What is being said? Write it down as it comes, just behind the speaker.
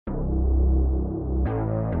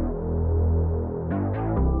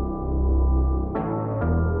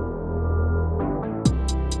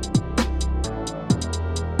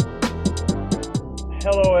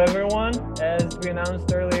we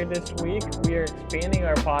announced earlier this week, we are expanding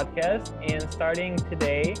our podcast, and starting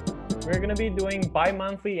today, we're going to be doing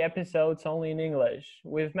bi-monthly episodes only in English.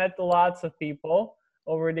 We've met lots of people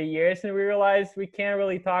over the years, and we realized we can't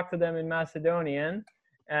really talk to them in Macedonian.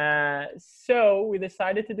 So we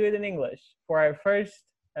decided to do it in English. For our first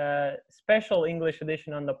special English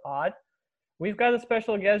edition on the pod, we've got a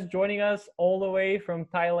special guest joining us all the way from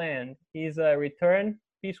Thailand. He's a returned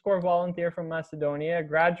Peace Corps volunteer from Macedonia, a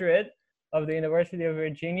graduate of the University of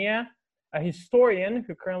Virginia, a historian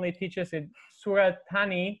who currently teaches in Surat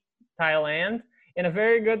Thani, Thailand, and a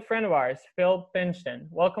very good friend of ours, Phil Pinchton.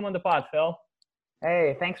 Welcome on the pod, Phil.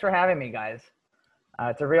 Hey, thanks for having me, guys.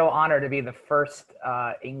 It's a real honor to be the first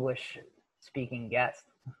English-speaking guest.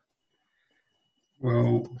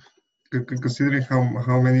 Well, considering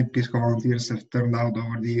how many Peace Corps volunteers have turned out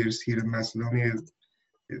over the years here in Macedonia,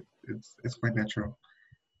 it's quite natural.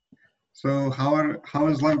 So how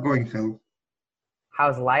is life going, Phil?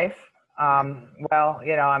 How's life? Well,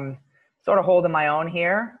 I'm sort of holding my own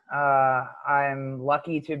here. I'm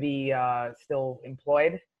lucky to be still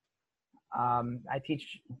employed. I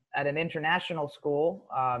teach at an international school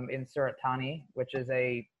in Surat Thani, which is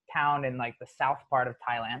a town in like the south part of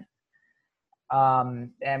Thailand.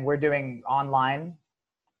 And we're doing online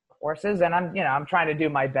courses, and I'm trying to do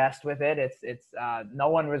my best with it. It's no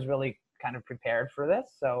one was really kind of prepared for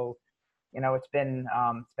this, so it's been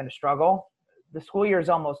a struggle. The school year is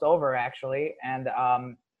almost over, actually, and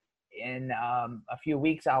in a few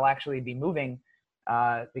weeks I'll actually be moving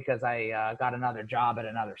because I got another job at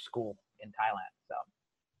another school in Thailand. So.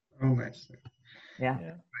 Oh, nice. Yeah.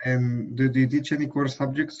 And do you teach any core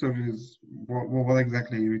subjects, or what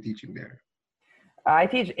exactly are you teaching there? I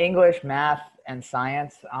teach English, math, and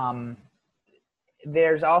science.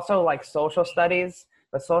 There's also like social studies,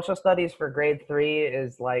 but social studies for grade 3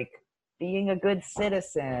 is like being a good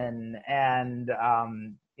citizen and,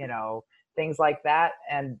 things like that.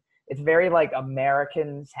 And it's very like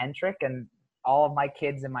American centric, and all of my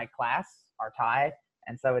kids in my class are Thai.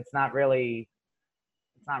 And so it's not really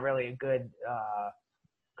a good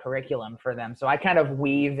curriculum for them. So I kind of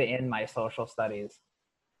weave in my social studies.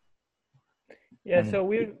 Yeah, so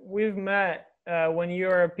we've met when you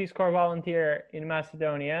were a Peace Corps volunteer in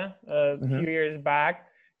Macedonia a few years back.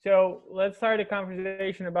 So let's start a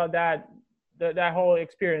conversation about that whole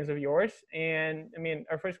experience of yours. And I mean,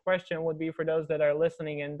 our first question would be for those that are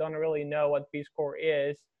listening and don't really know what Peace Corps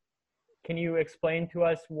is. Can you explain to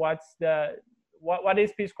us what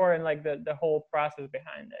is Peace Corps and like the whole process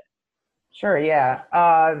behind it? Sure, yeah.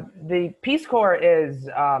 The Peace Corps is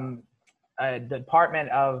a department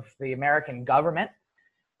of the American government,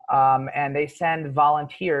 and they send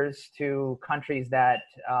volunteers to countries that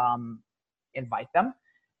invite them.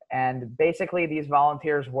 And basically, these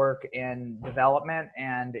volunteers work in development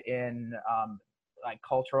and in like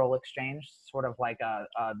cultural exchange, sort of like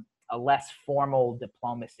a less formal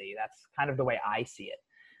diplomacy. That's kind of the way I see it.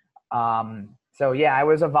 So yeah, I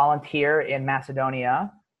was a volunteer in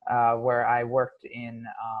Macedonia, where I worked in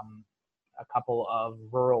a couple of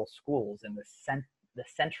rural schools in the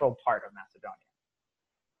central part of Macedonia.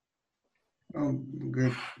 Oh,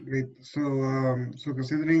 great. So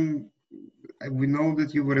considering we know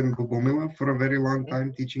that you were in Gogomila for a very long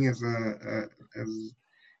time, teaching as an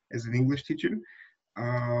English teacher.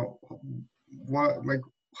 How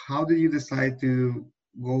did you decide to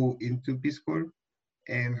go into Peace Corps,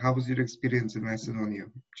 and how was your experience in Macedonia?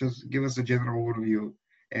 Just give us a general overview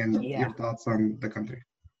and your thoughts on the country.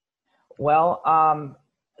 Well,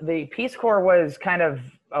 the Peace Corps was kind of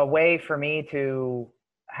a way for me to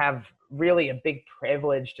have really a big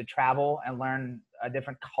privilege to travel and learn a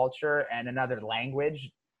different culture and another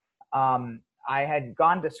language. I had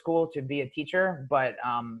gone to school to be a teacher, but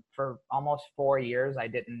for almost 4 years, I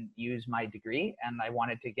didn't use my degree, and I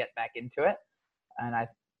wanted to get back into it. And I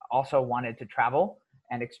also wanted to travel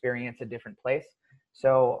and experience a different place.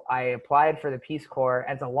 So I applied for the Peace Corps.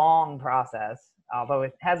 It's a long process, although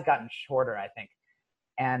it has gotten shorter, I think.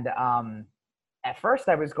 And at first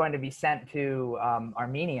I was going to be sent to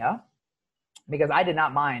Armenia, because I did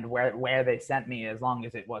not mind where they sent me, as long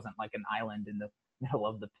as it wasn't like an island in the middle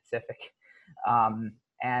of the Pacific.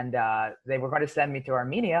 And they were going to send me to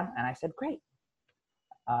Armenia, and I said, great.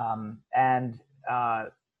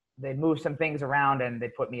 They moved some things around, and they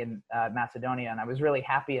put me in Macedonia, and I was really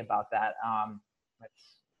happy about that.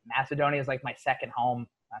 Macedonia is like my second home.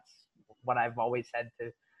 That's what I've always said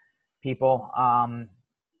to people.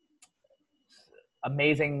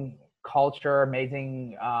 Amazing culture,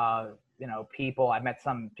 amazing people. I met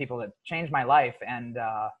some people that changed my life, and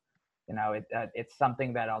it's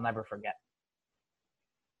something that I'll never forget.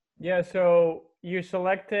 Yeah, so you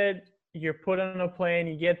selected you're put on a plane,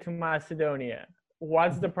 you get to Macedonia.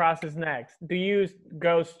 What's the process next? Do you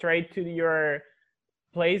go straight to your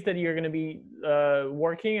place that you're going to be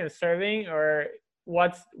working and serving, or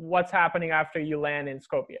what's happening after you land in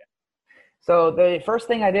Skopje? So the first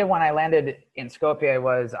thing I did when I landed in Skopje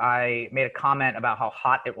was I made a comment about how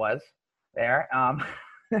hot it was there.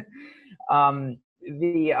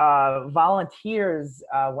 The volunteers,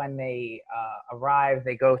 when they arrive,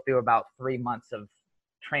 they go through about 3 months of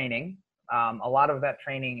training. A lot of that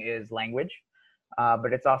training is language,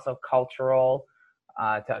 but it's also cultural,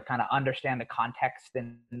 to kind of understand the context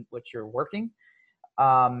in which you're working.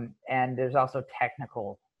 And there's also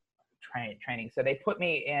technical training. So they put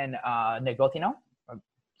me in Negotino, a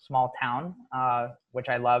small town, which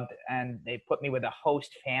I loved, and they put me with a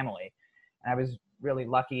host family. And I was really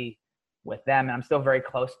lucky with them, and I'm still very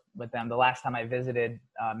close with them. The last time I visited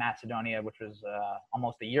Macedonia, which was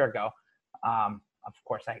almost a year ago, of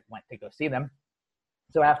course I went to go see them.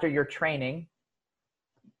 So after your training,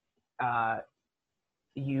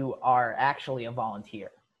 you are actually a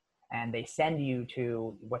volunteer, and they send you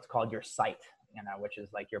to what's called your site, which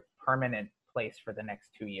is like your permanent place for the next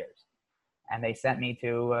 2 years. And they sent me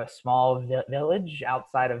to a small village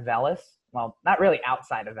outside of Veles. Well, not really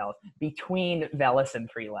outside of Veles, between Veles and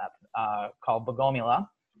Prilep, called Bogomila,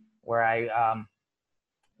 where I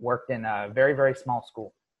worked in a very, very small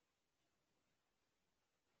school.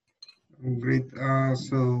 Great.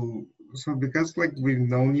 So because like we've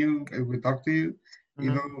known you, we talked to you,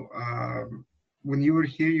 you know, when you were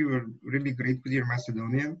here, you were really great with your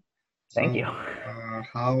Macedonian. Thank you.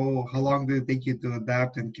 How long did it take you to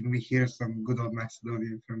adapt, and can we hear some good old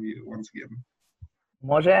Macedonian from you once again?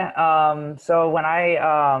 Može. So when I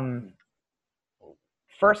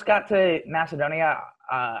first got to Macedonia,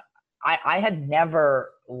 I had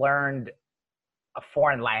never learned a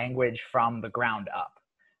foreign language from the ground up.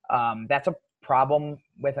 That's a problem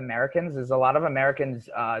with Americans. Is a lot of Americans,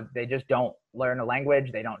 they just don't learn a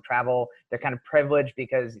language. They don't travel. They're kind of privileged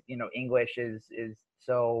because English is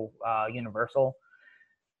so universal.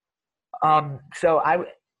 So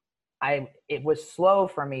it was slow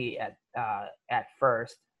for me at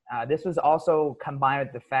first. This was also combined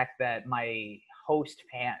with the fact that my host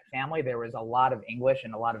family, there was a lot of English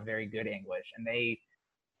and a lot of very good English, and they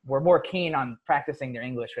were more keen on practicing their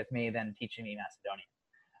English with me than teaching me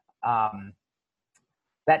Macedonian.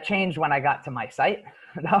 That changed when I got to my site,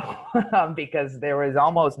 because there was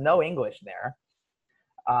almost no English there.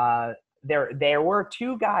 There were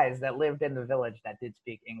 2 guys that lived in the village that did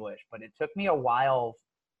speak English, but it took me a while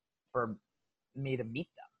for me to meet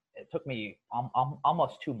them. It took me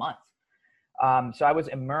almost 2 months. So I was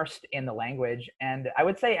immersed in the language, and I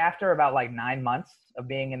would say after about like 9 months of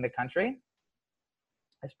being in the country,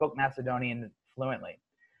 I spoke Macedonian fluently.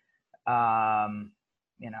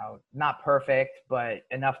 Not perfect, but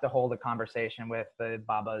enough to hold a conversation with the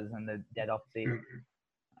babas and the dedovci.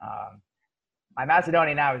 My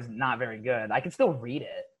Macedonian now is not very good. I can still read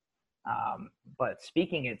it, but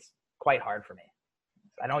speaking it's quite hard for me.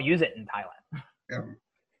 I don't use it in Thailand.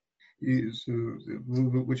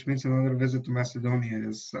 Which means another visit to Macedonia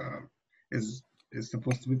is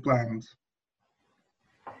supposed to be planned.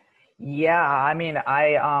 Yeah, I mean,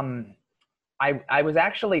 I was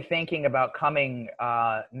actually thinking about coming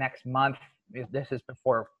next month. This is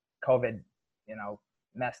before COVID,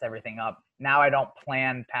 messed everything up. Now I don't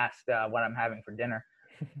plan past what I'm having for dinner.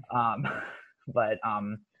 But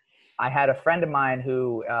I had a friend of mine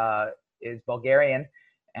who is Bulgarian,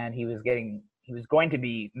 and he was going to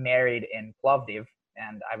be married in Plovdiv,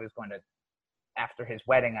 and after his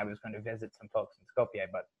wedding, I was going to visit some folks in Skopje,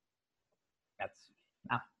 but that's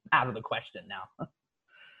out of the question now.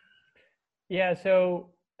 Yeah, so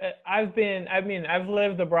I've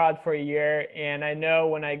lived abroad for a year, and I know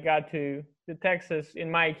when I got to Texas,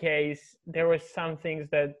 in my case, there were some things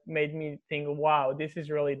that made me think, wow, this is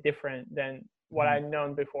really different than what I'd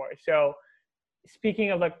known before. So speaking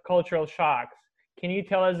of the cultural shocks, can you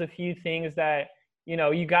tell us a few things that,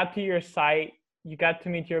 you got to your site, you got to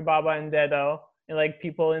meet your Baba and Dedo and like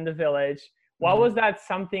people in the village. What was that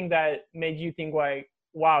something that made you think like,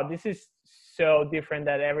 wow, this is so different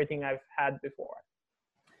than everything I've had before?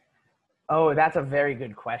 Oh, that's a very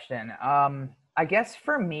good question. I guess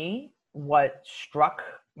for me, what struck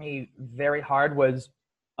me very hard was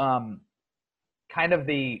kind of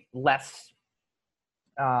the less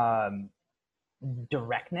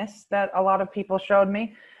directness that a lot of people showed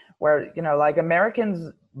me, where, like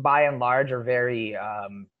Americans by and large are very,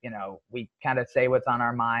 we kind of say what's on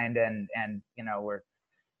our mind, and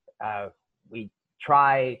we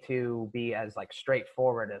try to be as like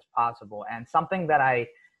straightforward as possible. And something that I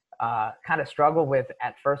kind of struggled with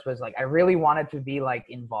at first was like I really wanted to be like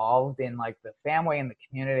involved in like the family and the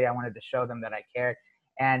community. I wanted to show them that I cared,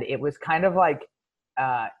 and it was kind of like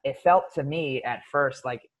it felt to me at first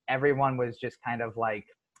like everyone was just kind of like,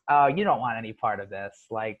 oh, you don't want any part of this,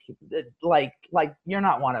 like you're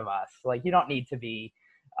not one of us, like you don't need to be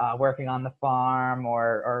working on the farm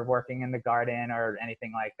or working in the garden or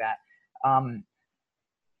anything like that.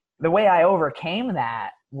 The way I overcame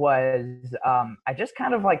that was I just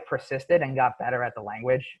kind of like persisted and got better at the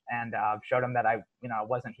language, and showed them that I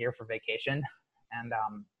wasn't here for vacation, and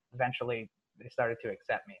eventually they started to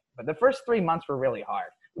accept me. But the first 3 months were really hard.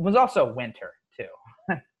 It was also winter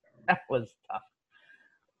too. That was tough.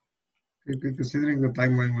 Considering the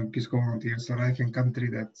timeline when Peace Corps volunteers arrive in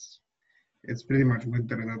country, it's pretty much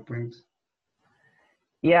winter at that point.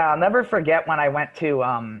 Yeah, I'll never forget when I went to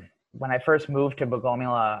when I first moved to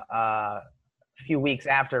Bogomila a few weeks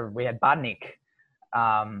after we had Badnik,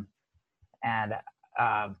 and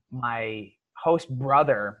my host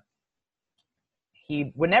brother,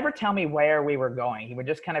 he would never tell me where we were going. He would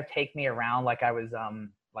just kind of take me around like I was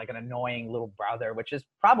like an annoying little brother, which is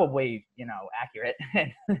probably accurate.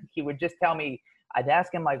 And he would just tell me, I'd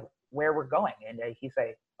ask him like where we're going, and he'd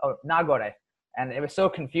say, "Oh, Nagore," and it was so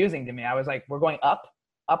confusing to me. I was like, "We're going up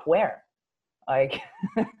where?" Like,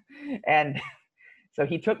 and so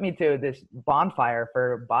he took me to this bonfire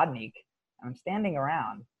for Badnik. I'm standing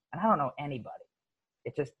around, and I don't know anybody.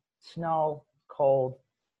 It's just snow, cold.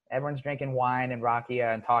 Everyone's drinking wine and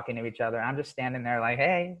rakia and talking to each other. I'm just standing there like,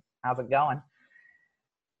 "Hey, how's it going?"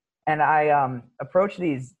 And I approach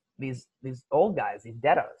these old guys, these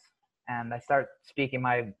dedos, and I start speaking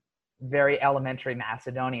my very elementary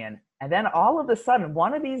Macedonian. And then all of a sudden,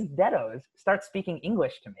 one of these dedos starts speaking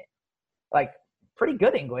English to me, like pretty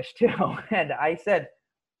good English too. And I said,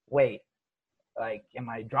 "Wait, like, am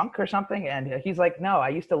I drunk or something?" And he's like, "No, I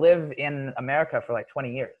used to live in America for like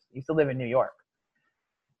 20 years. I used to live in New York."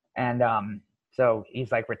 And so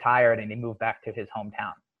he's like retired and he moved back to his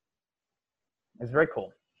hometown. It's very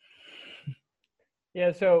cool.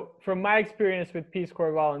 Yeah, so from my experience with Peace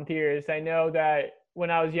Corps volunteers, I know that when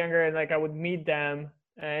I was younger and like I would meet them,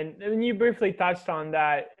 and you briefly touched on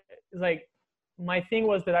that, like my thing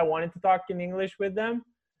was that I wanted to talk in English with them.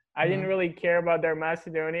 I didn't really care about their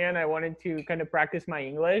Macedonian. I wanted to kind of practice my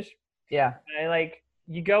English. Yeah. And like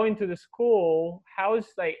you go into the school,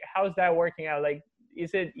 how's that working out? Like,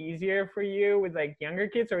 is it easier for you with like younger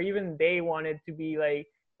kids, or even they wanted to be like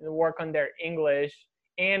work on their English?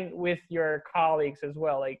 And with your colleagues as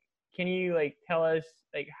well, like, can you like tell us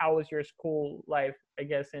like how was your school life, I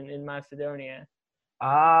guess, in Macedonia?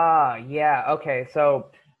 Yeah. Okay.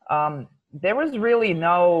 So there was really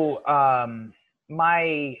no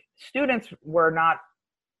my students were not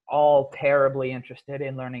all terribly interested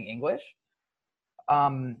in learning English.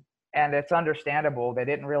 And it's understandable. They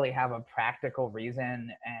didn't really have a practical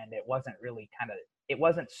reason, and it wasn't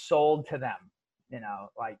sold to them.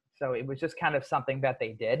 Like, so it was just kind of something that they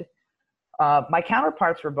did. My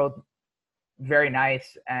counterparts were both very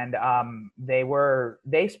nice, and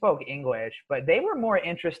they spoke English, but they were more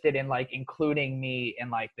interested in like including me in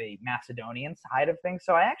like the Macedonian side of things.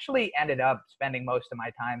 So I actually ended up spending most of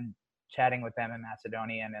my time chatting with them in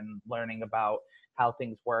Macedonian and learning about how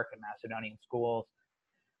things work in Macedonian schools.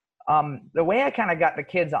 The way I kind of got the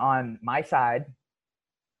kids on my side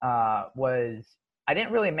was I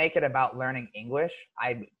didn't really make it about learning English.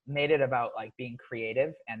 I made it about like being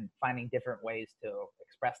creative and finding different ways to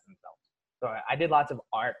express themselves. So I did lots of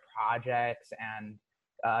art projects and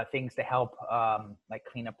things to help like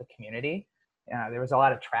clean up the community. There was a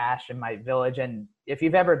lot of trash in my village, and if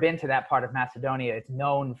you've ever been to that part of Macedonia, it's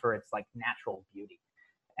known for its like natural beauty.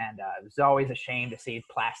 And it was always a shame to see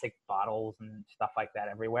plastic bottles and stuff like that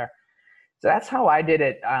everywhere. So that's how I did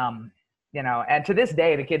it. And to this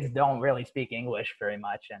day, the kids don't really speak English very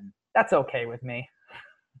much, and that's okay with me.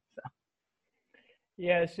 So.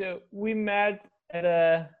 Yeah, so we met at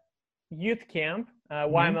a youth camp,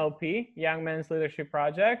 YMLP, Young Men's Leadership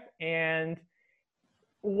Project. And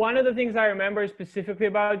one of the things I remember specifically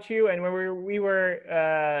about you, and when we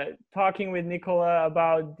were talking with Nicola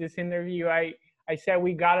about this interview, I said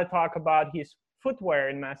we got to talk about his footwear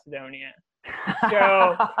in Macedonia.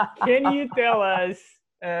 So can you tell us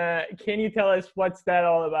what's that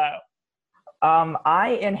all about?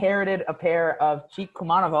 I inherited a pair of Cheap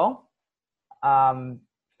Kumanovo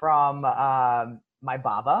from my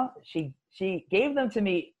baba. She gave them to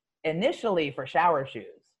me initially for shower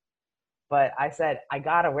shoes, but I said, I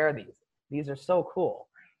gotta wear these. These are so cool.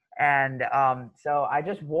 And so I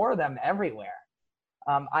just wore them everywhere.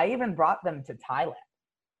 I even brought them to Thailand.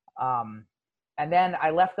 And then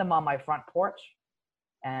I left them on my front porch.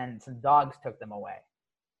 and some dogs took them away.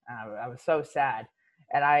 I was so sad.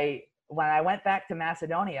 And when I went back to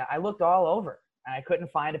Macedonia, I looked all over and I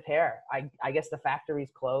couldn't find a pair. I guess the factory's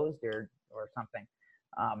closed or something.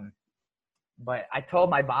 But I told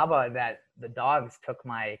my baba that the dogs took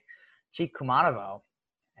my Chick Kumanovo,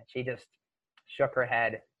 and she just shook her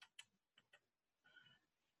head.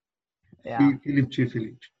 Yeah. Filip.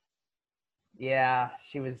 Yeah,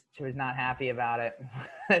 she was not happy about it.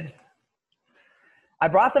 I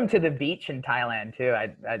brought them to the beach in Thailand too.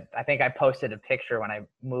 I think I posted a picture when I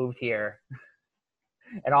moved here,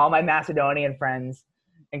 and all my Macedonian friends,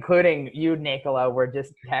 including you, Nicola, were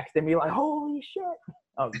just texting me like, "Holy shit!"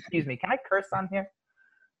 Oh, excuse me. Can I curse on here?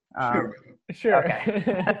 Sure. Okay.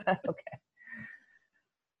 Okay.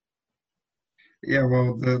 Yeah,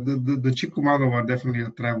 well, the Chick Kumanovo are definitely a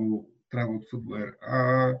travel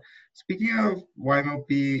footwear. Speaking of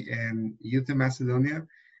YMLP and Youth in Macedonia,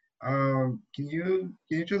 can you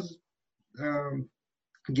just um,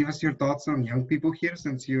 give us your thoughts on young people here,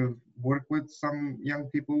 since you work with some young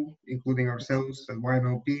people, including ourselves at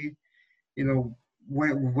YMLP? You know,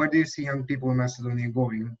 where do you see young people in Macedonia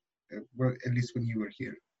going? Well, at least when you were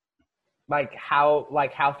here. Like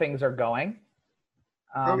how things are going.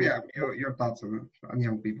 Oh yeah, your thoughts on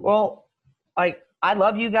young people. Well, like I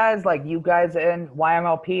love you guys, like you guys in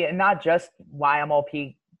YMLP, and not just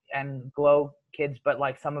YMLP and Glow kids, but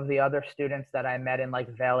like some of the other students that I met in like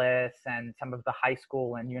Velis, and some of the high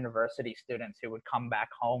school and university students who would come back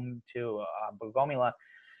home to Bugomila.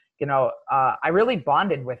 You know, I really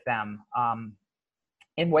bonded with them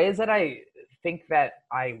in ways that I think that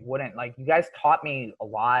I wouldn't. Like you guys taught me a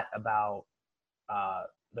lot about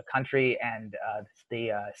the country and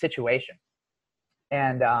the situation.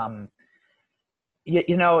 And,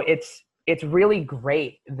 you know, it's really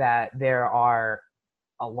great that there are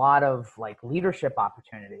a lot of like leadership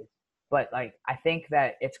opportunities, but like, I think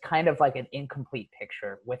that it's kind of like an incomplete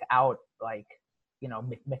picture without like, you know,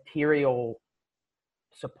 material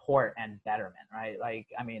support and betterment, right? Like,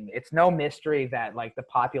 I mean, it's no mystery that like the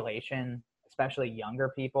population, especially younger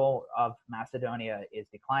people of Macedonia, is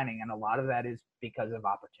declining. And a lot of that is because of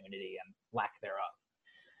opportunity and lack thereof.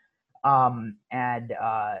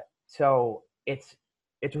 So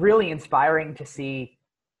it's really inspiring to see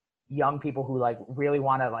young people who like really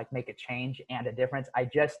want to like make a change and a difference. I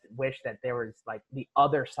just wish that there was like the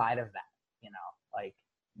other side of that, you know, like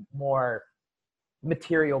more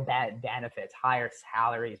material benefits, higher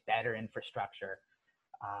salaries, better infrastructure,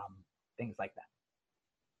 things like that.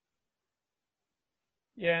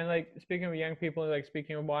 Yeah, and like speaking of young people, like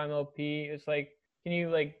speaking of YMLP, it's like, can you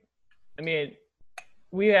like, I mean,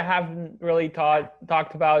 we haven't really talked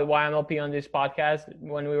about YMLP on this podcast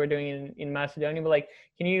when we were doing it in Macedonia, but like,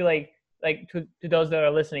 can you like to those that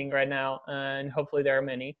are listening right now, and hopefully there are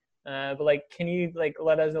many, but like, can you like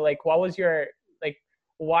let us know like what was your like,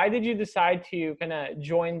 why did you decide to kind of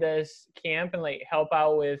join this camp and like help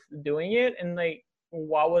out with doing it, and like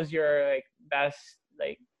what was your like best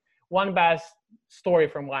like one best story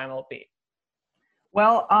from YMLP?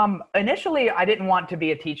 Well, initially I didn't want to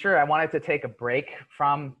be a teacher. I wanted to take a break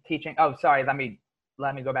from teaching. Oh, sorry. Let me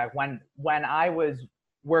go back. When I was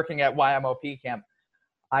working at YMLP camp,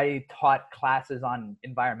 I taught classes on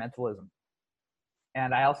environmentalism,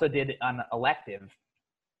 and I also did an elective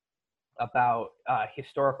about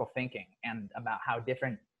historical thinking and about how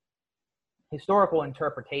different historical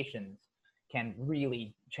interpretations can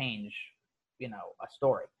really change, you know, a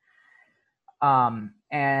story.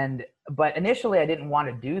 But initially I didn't want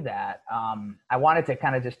to do that. I wanted to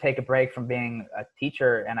kind of just take a break from being a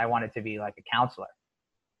teacher, and I wanted to be like a counselor.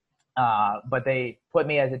 But they put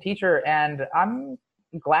me as a teacher, and I'm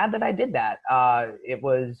glad that I did that. It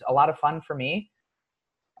was a lot of fun for me.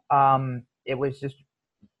 It was just,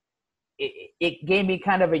 it gave me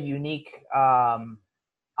kind of a unique,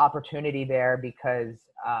 opportunity there, because,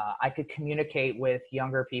 I could communicate with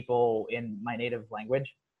younger people in my native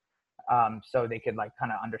language. So they could like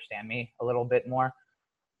kind of understand me a little bit more.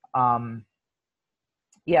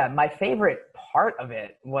 Yeah, my favorite part of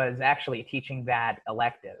it was actually teaching that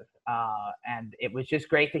elective. And it was just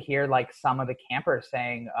great to hear like some of the campers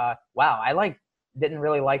saying, wow, I like didn't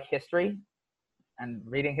really like history and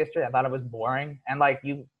reading history. I thought it was boring. And like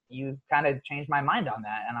you kind of changed my mind on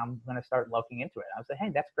that, and I'm going to start looking into it. I was like,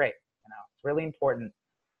 hey, that's great. You know, it's really important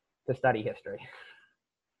to study history.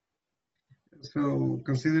 So,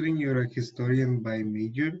 considering you're a historian by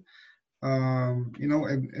major, you know,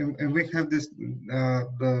 and we have this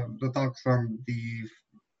the talks on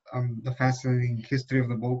the fascinating history of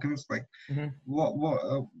the Balkans. Like,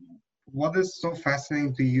 what is so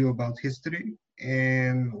fascinating to you about history,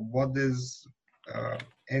 and what is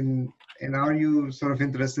and are you sort of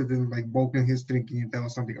interested in like Balkan history? Can you tell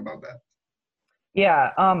us something about that?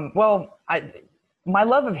 Yeah. Well, my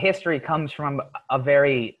love of history comes from a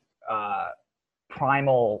very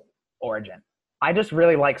primal origin. I just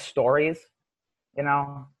really like stories. You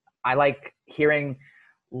know, I like hearing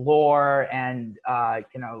lore and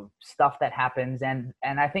stuff that happens, and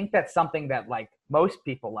I think that's something that like most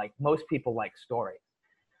people like. Most people like stories.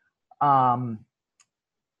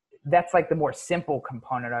 That's like the more simple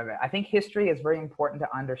component of it. I think history is very important to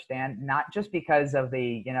understand, not just because of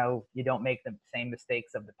the, you don't make the same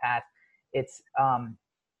mistakes of the past. It's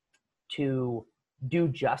to do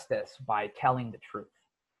justice by telling the truth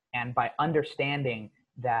and by understanding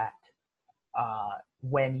that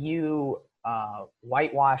when you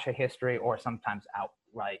whitewash a history or sometimes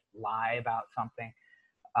outright lie about something,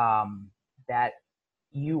 that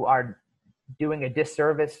you are doing a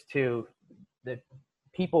disservice to the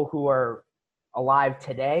people who are alive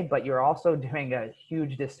today, but you're also doing a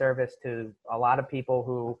huge disservice to a lot of people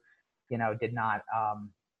who, did not,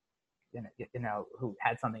 who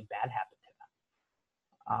had something bad happen to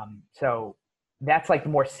them. So that's like the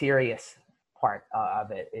more serious part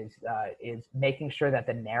of it is making sure that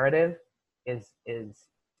the narrative is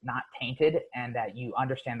not tainted and that you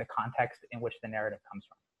understand the context in which the narrative comes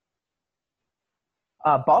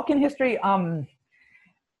from. Balkan history,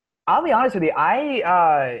 I'll be honest with you.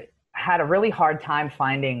 I had a really hard time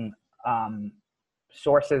finding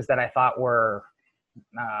sources that I thought were,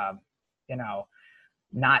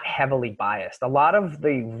 not heavily biased. A lot of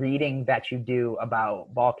the reading that you do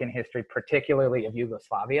about Balkan history, particularly of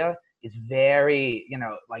Yugoslavia, is very,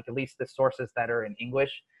 like at least the sources that are in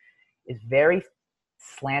English, is very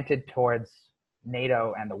slanted towards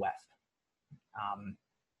NATO and the West.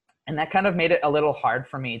 And that kind of made it a little hard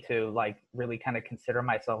for me to like really kind of consider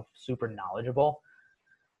myself super knowledgeable.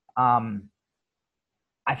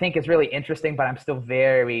 I think it's really interesting, but I'm still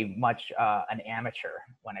very much an amateur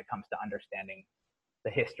when it comes to understanding the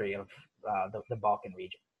history of the Balkan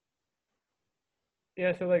region.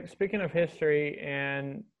 Yeah, so like speaking of history,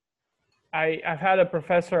 and I've had a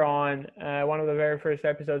professor on one of the very first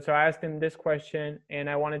episodes, so I asked him this question, and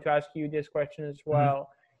I wanted to ask you this question as well.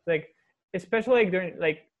 Like, especially like during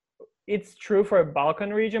like, it's true for a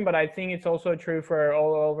Balkan region, but I think it's also true for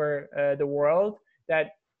all over the world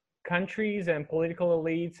that countries and political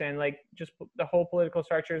elites and like just the whole political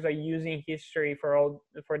structures are using history for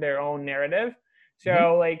their own narrative.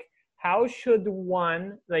 So like, how should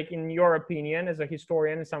one, like in your opinion as a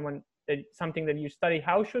historian and something that you study,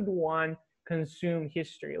 how should one consume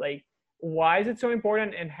history? Like, why is it so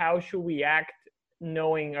important, and how should we act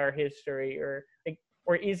knowing our history, or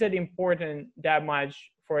is it important that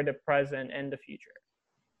much for the present and the future?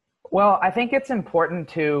 Well, I think it's important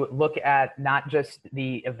to look at not just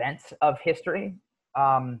the events of history.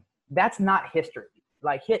 That's not history.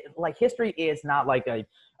 Like history is not like a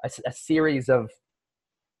series of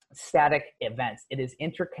static events. It is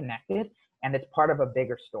interconnected and it's part of a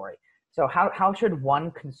bigger story. So how should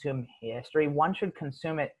one consume history? One should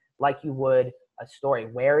consume it like you would a story.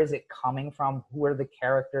 Where is it coming from? Who are the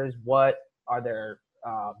characters? What are their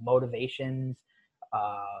motivations?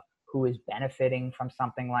 Who is benefiting from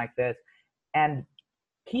something like this? And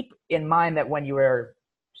keep in mind that when you are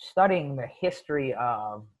studying the history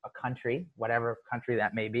of a country, whatever country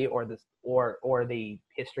that may be, or the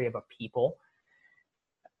history of a people,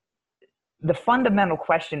 the fundamental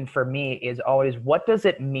question for me is always, what does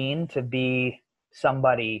it mean to be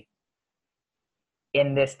somebody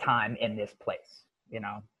in this time, in this place?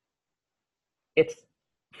 It's,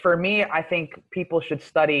 for me, I think people should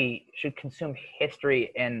consume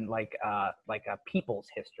history in like a people's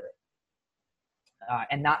history,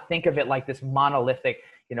 and not think of it like this monolithic,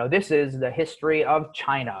 this is the history of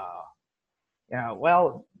China.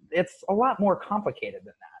 Well, it's a lot more complicated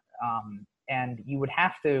than that. And you would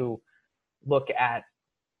have to look at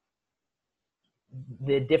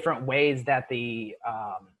the different ways that the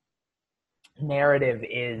narrative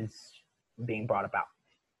is being brought about.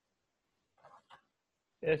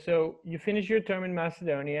 Yeah, so you finish your term in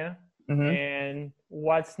Macedonia, and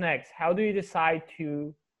what's next? How do you decide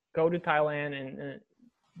to go to Thailand and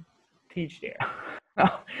teach there?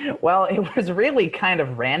 Well, it was really kind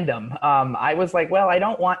of random. I was like, well, I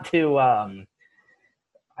don't want to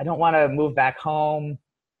move back home,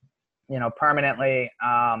 permanently.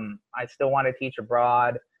 I still want to teach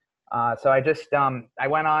abroad. So I just, I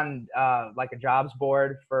went on like a jobs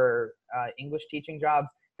board for English teaching jobs,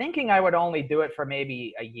 thinking I would only do it for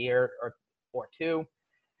maybe a year or two.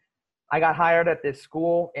 I got hired at this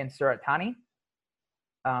school in Surat Thani.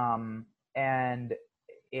 And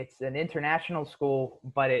it's an international school,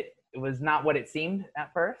 but it it was not what it seemed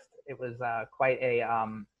at first. It was quite a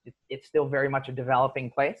it's still very much a developing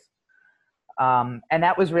place, and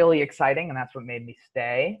that was really exciting, and that's what made me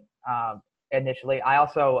stay initially. I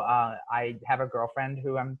also I have a girlfriend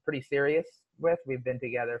who I'm pretty serious with. We've been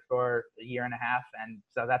together for a year and a half, and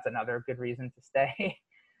so that's another good reason to stay.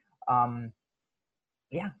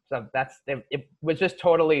 Yeah, so it was just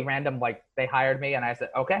totally random. Like they hired me, and I said,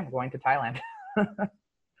 okay, I'm going to Thailand.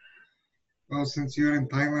 Well, since you're in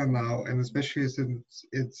Thailand now, and especially since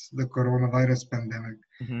it's the coronavirus pandemic,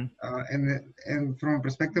 Mm-hmm. And from a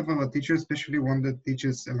perspective of a teacher, especially one that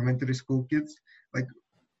teaches elementary school kids, like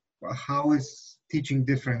how is teaching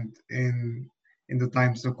different in the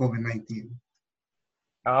times of COVID-19?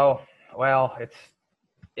 Oh, well,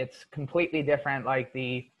 it's completely different. Like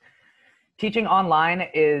the teaching online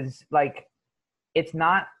is like, it's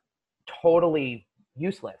not totally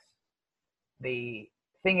useless. The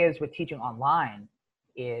thing is with teaching online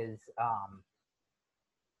is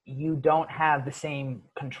you don't have the same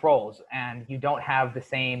controls and you don't have the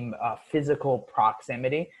same physical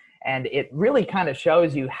proximity. And it really kind of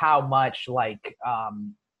shows you how much like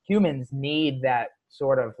humans need that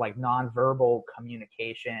sort of like nonverbal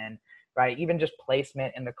communication, right? Even just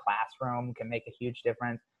placement in the classroom can make a huge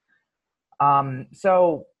difference.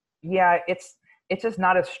 So yeah, it's just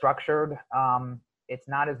not as structured. It's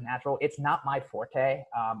not as natural. It's not my forte.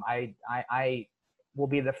 I will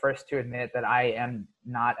be the first to admit that I am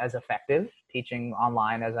not as effective teaching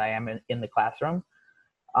online as I am in the classroom.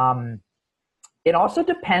 It also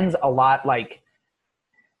depends a lot. Like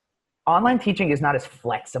online teaching is not as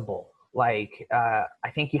flexible. Like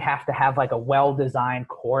I think you have to have like a well-designed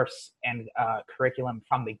course and curriculum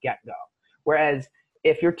from the get-go. Whereas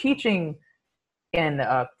if you're teaching in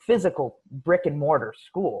a physical brick and mortar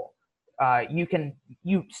school, you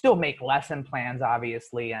still make lesson plans,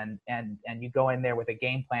 obviously, and you go in there with a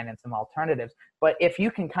game plan and some alternatives. But if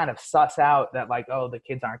you can kind of suss out that like, oh, the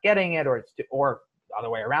kids aren't getting it, or or the other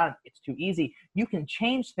way around, it's too easy, you can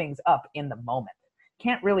change things up in the moment.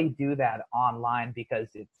 Can't really do that online because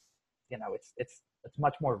it's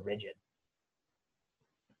much more rigid.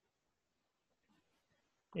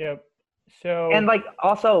 Yep. So And like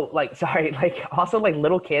also like sorry, like also like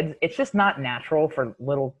little kids, it's just not natural for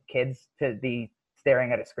little kids to be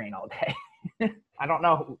staring at a screen all day. I don't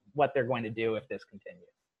know what they're going to do if this continues.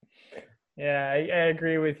 yeah, I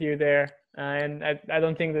agree with you there, and I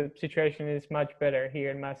don't think the situation is much better here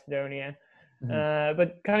in Macedonia. Mm-hmm.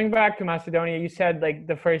 But coming back to Macedonia, you said like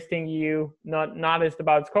the first thing you not noticed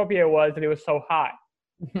about Skopje was that it was so hot.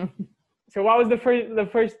 So what was the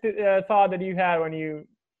first thought that you had when you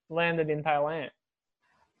landed in Thailand?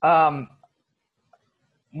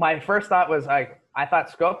 My first thought was like, I thought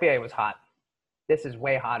Skopje was hot. This is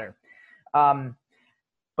way hotter.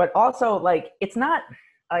 But also like, it's not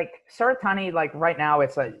like Saratani, like right now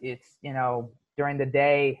it's during the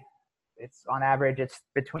day, it's on average, it's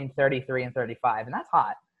between 33 and 35, and that's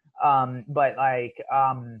hot. But like,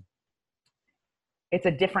 it's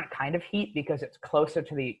a different kind of heat because it's closer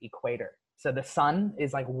to the equator. So the sun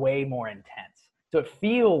is like way more intense. So it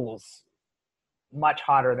feels much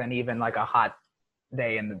hotter than even like a hot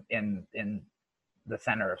day in the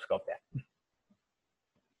center of Skopje.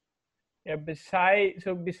 Yeah,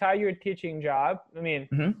 beside your teaching job, I mean,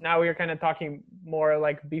 now we're kind of talking more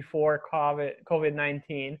like before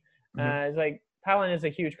COVID-19. It's like Thailand is a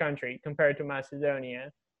huge country compared to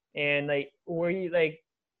Macedonia, and like,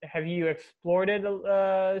 have you explored it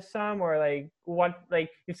some, or like what, like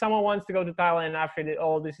if someone wants to go to Thailand after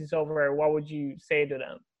all this is over, what would you say to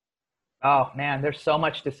them? Oh man, there's so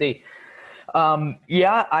much to see.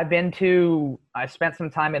 Yeah, I spent some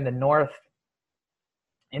time in the north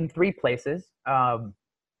in 3 places: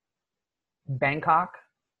 Bangkok,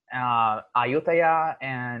 Ayutthaya,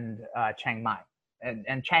 and Chiang Mai.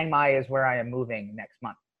 And Chiang Mai is where I am moving next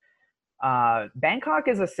month. Bangkok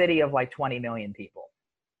is a city of like 20 million people.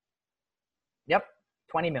 Yep,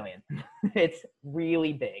 20 million. It's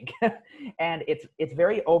really big, and it's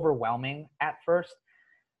very overwhelming at first.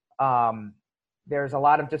 There's a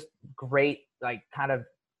lot of just great like kind of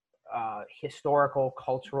historical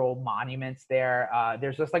cultural monuments there.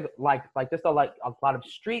 There's just like just a lot of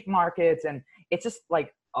street markets, and it's just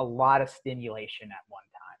like a lot of stimulation at one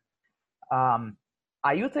time.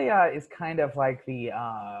 Ayutthaya is kind of like the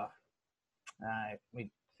let me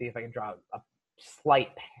see if I can draw a slight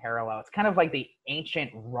parallel. It's kind of like the ancient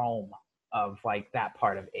Rome of like that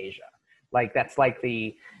part of Asia. Like that's like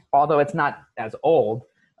although it's not as old,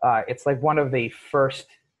 it's like one of the first,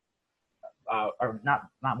 or not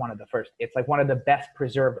one of the first. It's like one of the best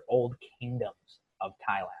preserved old kingdoms of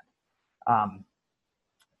Thailand.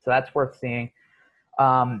 So that's worth seeing.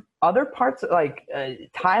 Other parts like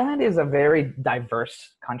Thailand is a very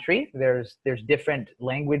diverse country. There's different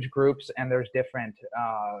language groups and there's different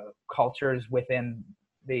cultures within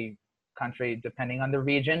the country depending on the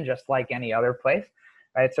region, just like any other place,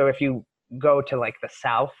 right? So if you go to like the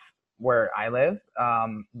south where I live,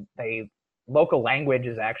 the local language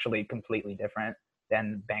is actually completely different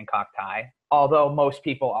than Bangkok Thai. Although most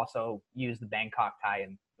people also use the Bangkok Thai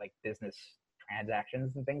in like business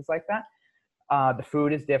transactions and things like that. The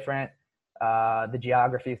food is different. The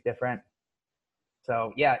geography is different.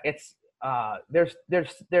 So yeah, it's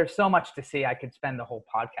there's so much to see. I could spend the whole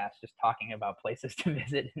podcast just talking about places to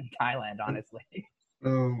visit in Thailand, honestly.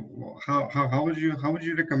 So how would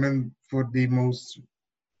you recommend for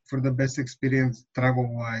the best experience travel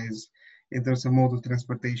wise in terms of mode of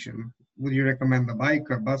transportation? Would you recommend a bike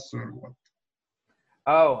or bus or what?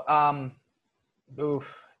 Oh, oof.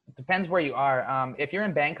 Depends where you are. If you're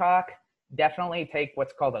in Bangkok, definitely take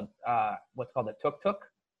what's called a tuk-tuk,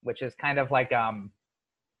 which is kind of like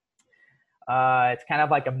it's kind of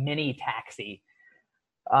like a mini taxi.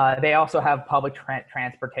 They also have public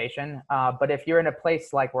transportation, but if you're in a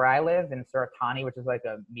place like where I live in Suratani, which is like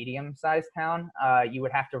a medium-sized town, you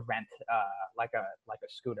would have to rent like a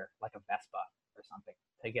scooter, like a Vespa or something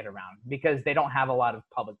to get around because they don't have a lot of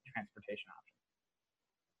public transportation options.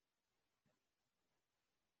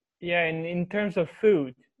 Yeah, and in terms of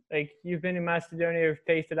food, like you've been in Macedonia, you've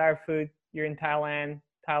tasted our food. You're in Thailand's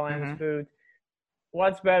food.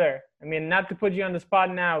 What's better? I mean, not to put you on the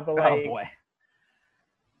spot now, but like, oh boy.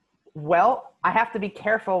 Well, I have to be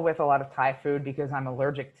careful with a lot of Thai food because I'm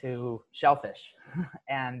allergic to shellfish,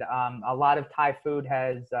 and a lot of Thai food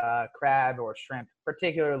has crab or shrimp,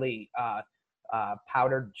 particularly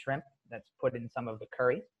powdered shrimp that's put in some of the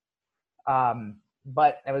curry.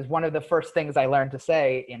 But it was one of the first things I learned to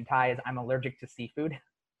say in Thai is I'm allergic to seafood.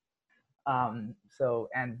 And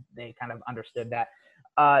they kind of understood that.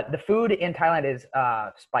 The food in Thailand is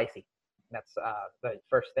spicy. That's the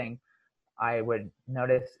first thing I would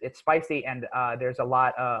notice. It's spicy, and there's a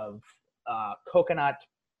lot of coconut,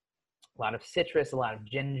 a lot of citrus, a lot of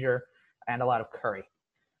ginger, and a lot of curry.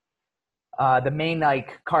 The main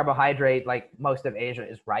like carbohydrate, like most of Asia,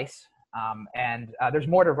 is rice. And there's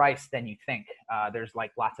more to rice than you think. There's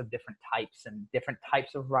like lots of different types and different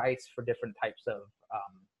types of rice for different types of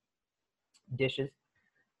dishes.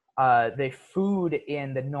 The food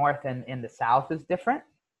in the north and in the south is different.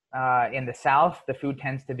 In the south, the food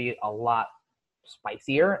tends to be a lot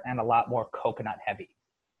spicier and a lot more coconut heavy.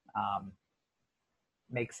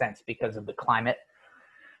 Makes sense because of the climate.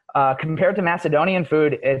 Compared to Macedonian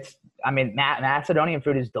food, Macedonian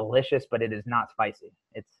food is delicious, but it is not spicy.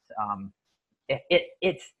 It's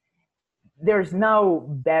there's no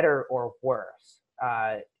better or worse.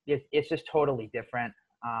 It's just totally different.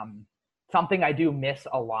 Something I do miss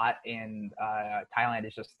a lot in Thailand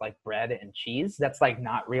is just like bread and cheese. That's like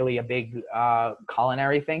not really a big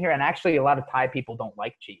culinary thing here. And actually a lot of Thai people don't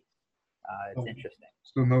like cheese. It's interesting.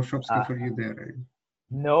 So no shopski for you there, right?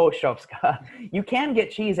 No shopska. You can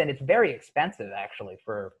get cheese and it's very expensive actually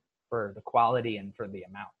for the quality and for the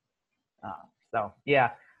amount. So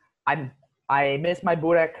yeah, I miss my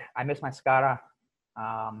burek. I miss my skara.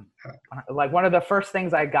 Like one of the first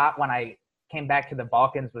things I got when I came back to the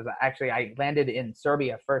Balkans was actually I landed in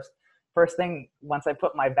Serbia first. First thing, once I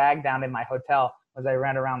put my bag down in my hotel, was I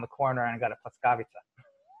ran around the corner and I got a pljeskavica.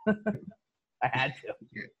 I had to.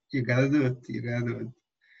 You gotta do it. You gotta do it.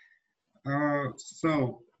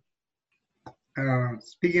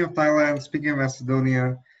 Speaking of Thailand, speaking of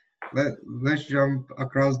Macedonia, let's jump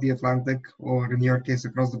across the Atlantic, or in your case,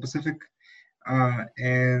 across the Pacific,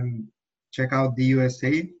 and check out the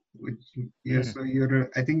USA. So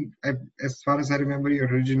I think, as far as I remember, you're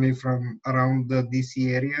originally from around the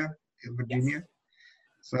DC area in Virginia. Yes.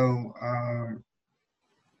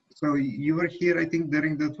 So you were here, I think,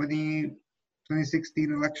 during the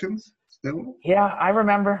 2016 elections still? Yeah, I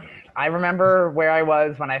remember where I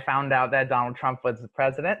was when I found out that Donald Trump was the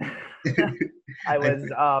president. I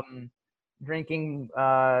was drinking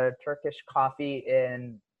Turkish coffee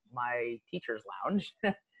in my teacher's lounge.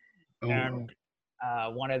 And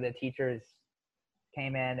one of the teachers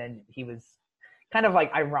came in and he was kind of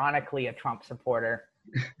like ironically a Trump supporter.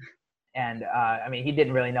 And he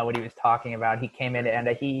didn't really know what he was talking about. He came in and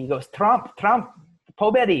he goes, Trump,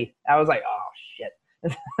 pobedi. I was like, oh, shit.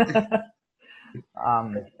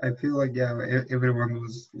 I feel like, yeah, everyone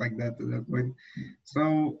was like that at that point.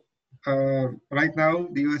 So right now,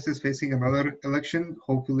 the US is facing another election,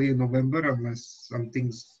 hopefully in November, unless some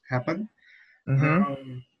things happen.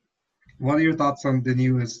 Mm-hmm. What are your thoughts on the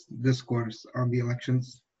newest discourse on the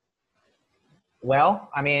elections? Well,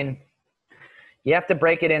 You have to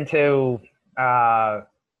break it into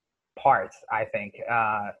parts, I think.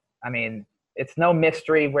 I mean, it's no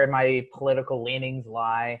mystery where my political leanings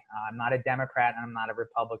lie. I'm not a Democrat and I'm not a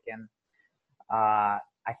Republican. I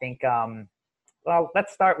think, well,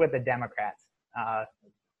 let's start with the Democrats.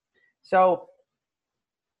 So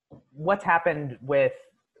what's happened with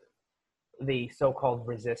the so-called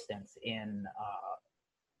resistance in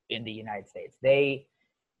the United States? They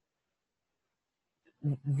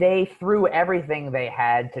threw everything they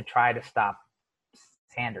had to try to stop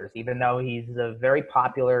Sanders, even though he's a very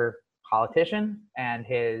popular politician and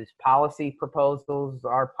his policy proposals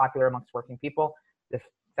are popular amongst working people. The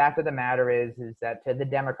fact of the matter is that to the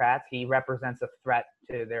Democrats, he represents a threat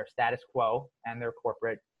to their status quo and their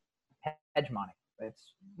corporate hegemony.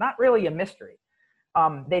 It's not really a mystery.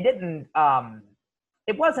 They didn't.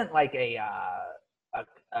 It wasn't like a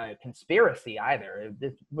conspiracy either.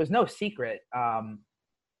 It was no secret.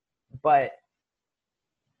 But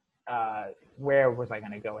where was I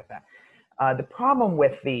going to go with that? The problem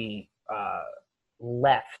with the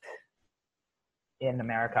left in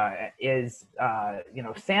America is,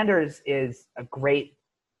 Sanders is a great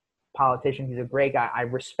politician. He's a great guy. I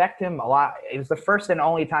respect him a lot. It was the first and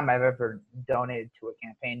only time I've ever donated to a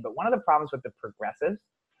campaign. But one of the problems with the progressives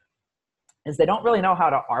is they don't really know how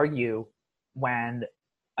to argue when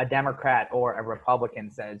a Democrat or a Republican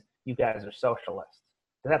says, you guys are socialists.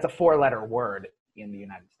 That's a 4-letter word in the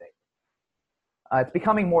United States. It's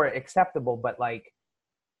becoming more acceptable, but like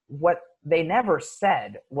what they never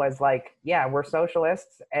said was like, yeah, we're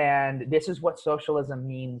socialists and this is what socialism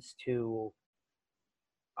means to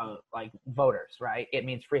like voters, right? It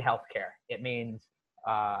means free healthcare. It means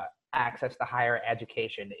access to higher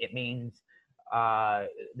education. It means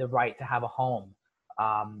the right to have a home.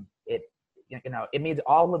 It means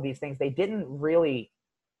all of these things. They didn't really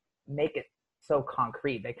make it so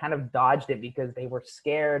concrete. They kind of dodged it because they were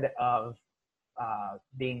scared of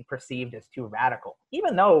being perceived as too radical.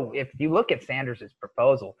 Even though if you look at Sanders's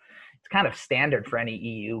proposal, it's kind of standard for any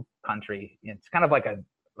EU country. It's kind of like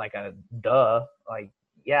a duh. Like,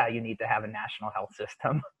 yeah, you need to have a national health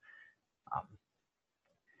system.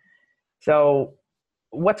 So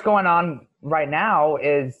what's going on right now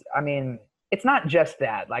is, I mean, it's not just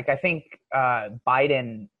that. Like, I think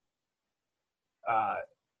Biden,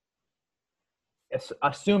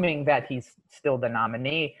 assuming that he's still the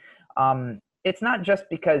nominee, it's not just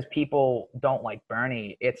because people don't like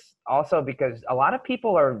Bernie. It's also because a lot of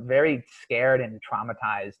people are very scared and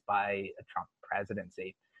traumatized by a Trump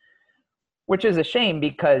presidency, which is a shame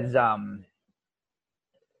because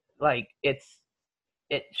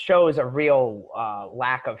it shows a real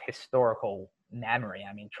lack of historical memory.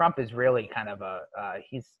 I mean, Trump is really kind of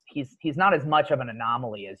he's not as much of an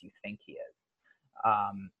anomaly as you think he is.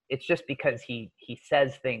 It's just because he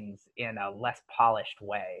says things in a less polished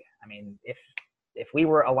way. I mean, if we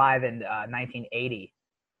were alive in 1980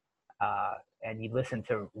 and you listen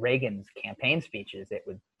to Reagan's campaign speeches, it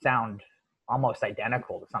would sound almost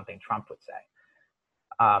identical to something Trump would say.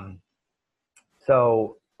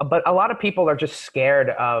 But a lot of people are just scared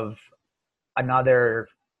of another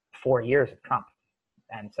 4 years of Trump.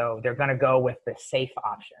 And so they're going to go with the safe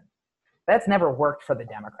option. That's never worked for the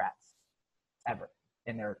Democrats ever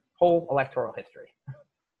in their whole electoral history.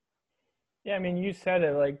 Yeah, I mean, you said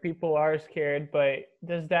it, like people are scared, but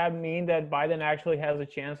does that mean that Biden actually has a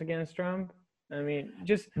chance against Trump? I mean,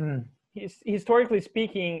 just historically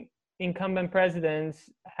speaking, incumbent presidents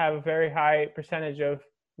have a very high percentage of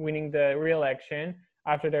winning the re-election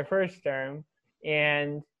after their first term.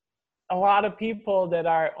 And a lot of people that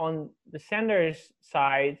are on the Sanders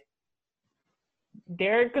side,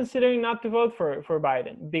 they're considering not to vote for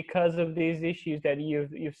Biden because of these issues that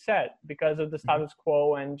you've said, because of the status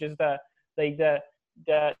quo and just the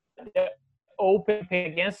open pay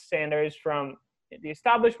against Sanders from the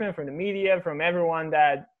establishment, from the media, from everyone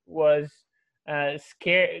that was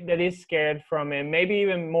scared, that is scared from him, maybe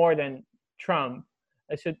even more than Trump.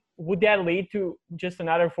 So would that lead to just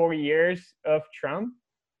another 4 years of Trump?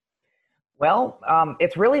 Well,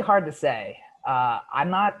 it's really hard to say.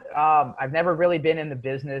 I've never really been in the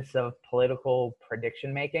business of political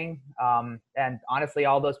prediction making. And honestly,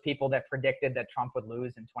 all those people that predicted that Trump would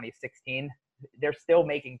lose in 2016, they're still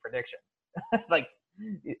making predictions.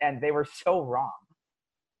 And they were so wrong.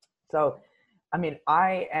 So, I mean,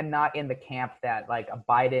 I am not in the camp that like a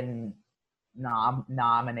Biden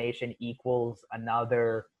nomination equals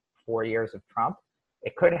another 4 years of Trump.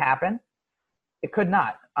 It could happen. It could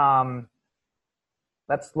not.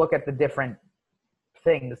 Let's look at the different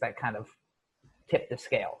things that kind of tip the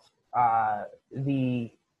scales.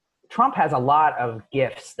 Trump has a lot of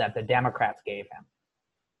gifts that the Democrats gave him.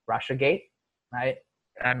 Russiagate, right?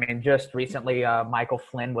 I mean, just recently, Michael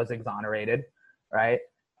Flynn was exonerated, right?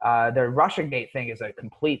 The Russiagate thing is a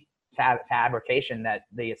complete fabrication that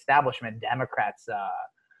the establishment Democrats,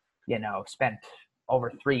 spent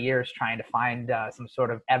over 3 years trying to find some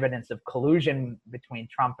sort of evidence of collusion between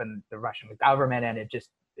Trump and the Russian government, and it just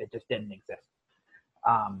didn't exist.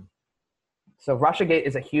 So Russiagate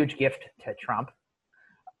is a huge gift to Trump.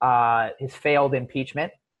 His failed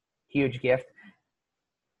impeachment, huge gift.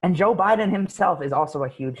 And Joe Biden himself is also a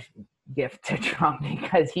huge gift to Trump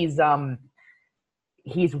because he's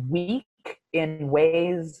weak in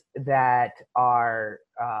ways that are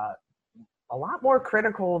a lot more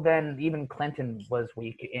critical than even Clinton was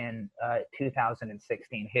weak in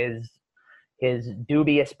 2016. His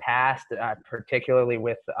dubious past, particularly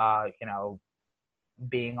with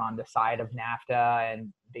being on the side of NAFTA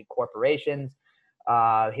and big corporations,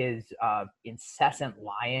 his incessant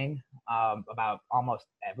lying about almost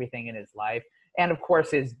everything in his life, and of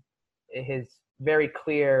course his very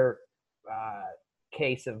clear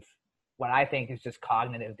case of what I think is just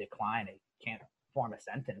cognitive decline. He can't form a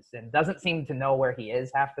sentence and doesn't seem to know where he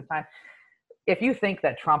is half the time. If you think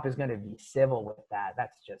that Trump is going to be civil with that,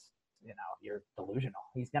 that's just, you're delusional.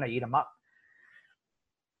 He's going to eat him up.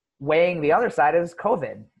 Weighing the other side is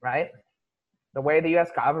COVID, right? The way the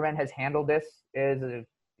U.S. government has handled this is,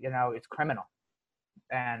 it's criminal.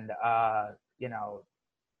 And,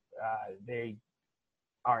 they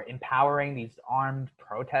are empowering these armed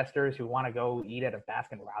protesters who want to go eat at a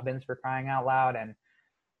Baskin-Robbins, for crying out loud. And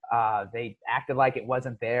they acted like it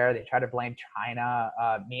wasn't there. They try to blame China.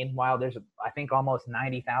 Meanwhile, there's, I think, almost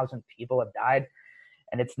 90,000 people have died.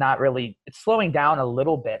 And it's slowing down a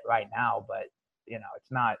little bit right now, but,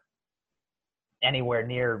 it's not anywhere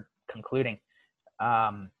near concluding.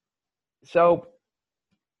 So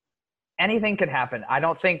anything could happen. I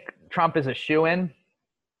don't think Trump is a shoo-in,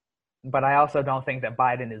 but I also don't think that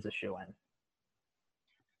Biden is a shoo-in.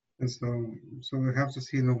 And so we have to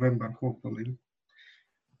see November, hopefully.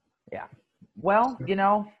 Yeah. Well,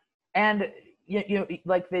 and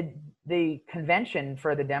like the convention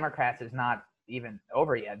for the Democrats is not even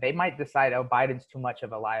over yet. They might decide, Biden's too much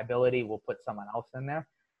of a liability, we'll put someone else in there.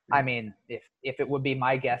 I mean, if it would be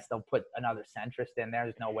my guess, they'll put another centrist in there.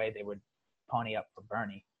 There's no way they would pony up for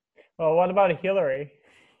Bernie. Well, what about Hillary?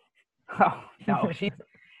 Oh, no.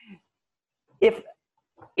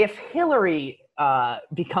 If Hillary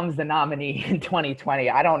becomes the nominee in 2020,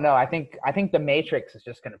 I don't know. I think the Matrix is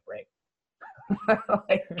just going to break.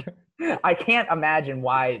 I can't imagine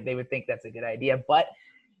why they would think that's a good idea, but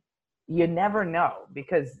you never know,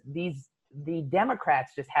 because the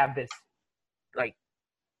Democrats just have this,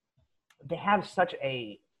 they have such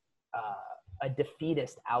a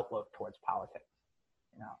defeatist outlook towards politics,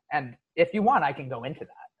 And if you want, I can go into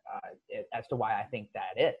that as to why I think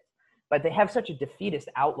that is. But they have such a defeatist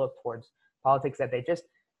outlook towards politics that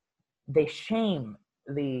they shame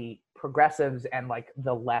the progressives and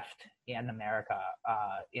the left in America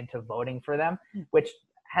into voting for them, which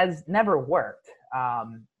has never worked.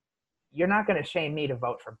 You're not going to shame me to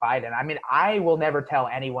vote for Biden. I mean, I will never tell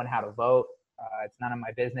anyone how to vote. It's none of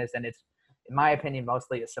my business, and it's, in my opinion,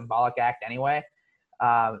 mostly a symbolic act anyway.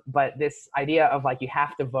 But this idea of you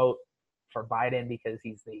have to vote for Biden because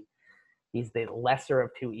he's the lesser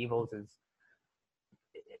of two evils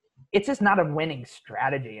it's just not a winning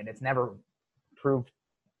strategy, and it's never proved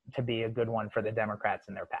to be a good one for the Democrats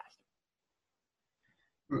in their past.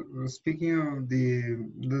 Speaking of the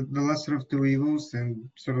lesser of two evils and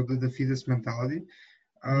sort of the defeatist mentality,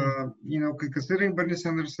 considering Bernie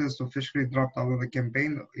Sanders has officially dropped out of the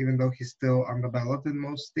campaign, even though he's still on the ballot in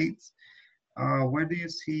most states, where do you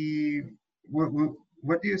see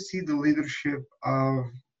the leadership of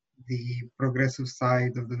the progressive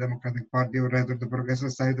side of the Democratic Party, or rather the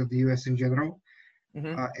progressive side of the U.S. in general,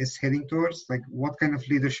 is heading towards? What kind of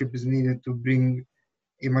leadership is needed to bring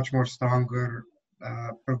a much more stronger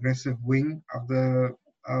progressive wing of the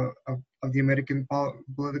American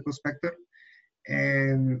political spectrum,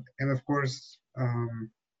 and of course,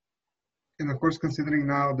 considering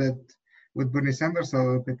now that with Bernie Sanders out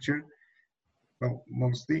of the picture, well,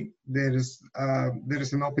 mostly there is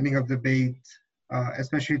an opening of debate,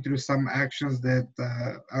 especially through some actions that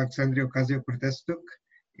Alexandria Ocasio-Cortez took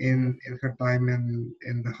in her time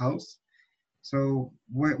in the House. So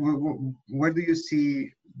where do you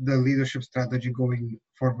see the leadership strategy going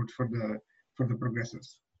forward for the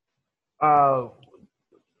progressives?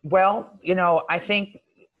 Well, I think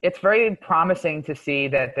it's very promising to see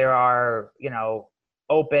that there are,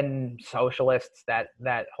 open socialists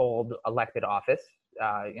that hold elected office.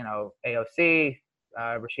 AOC,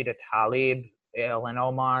 Rashida Tlaib, Ilhan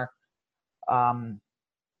Omar.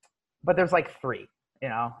 but there's like three,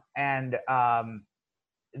 and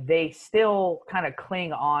they still kind of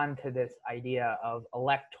cling on to this idea of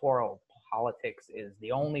electoral politics is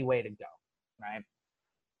the only way to go, right?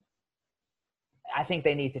 I think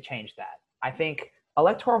they need to change that. I think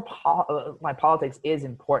electoral politics is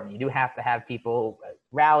important. You do have to have people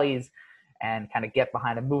rallies and kind of get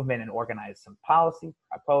behind a movement and organize some policy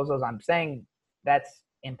proposals. I'm saying that's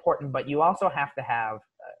important, but you also have to have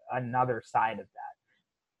another side of that.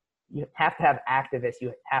 You have to have activists.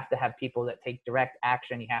 You have to have people that take direct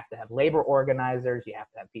action. You have to have labor organizers. You have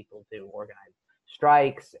to have people to organize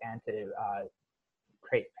strikes and to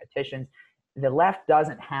create petitions. The left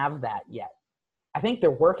doesn't have that yet. I think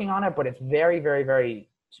they're working on it, but it's very, very, very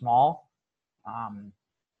small,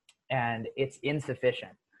 and it's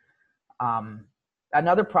insufficient.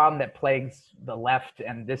 Another problem that plagues the left,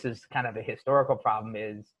 and this is kind of a historical problem,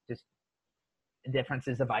 is just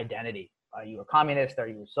differences of identity. Are you a communist? Are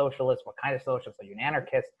you a socialist? What kind of socialist? Are you an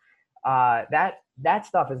anarchist? That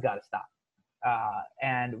stuff has got to stop.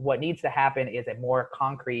 And what needs to happen is a more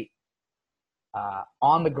concrete,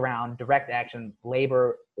 on the ground, direct action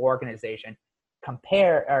labor organization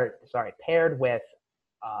paired with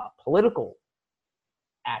political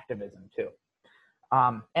activism too.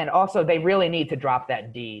 And also they really need to drop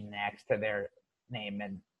that D next to their name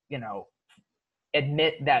and,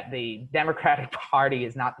 admit that the Democratic Party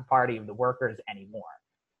is not the party of the workers anymore.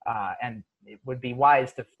 And it would be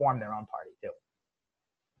wise to form their own party too,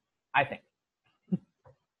 I think.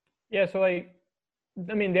 Yeah, so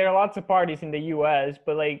there are lots of parties in the U.S.,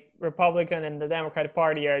 but Republican and the Democratic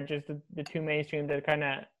Party are just the two mainstream that kind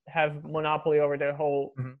of have monopoly over the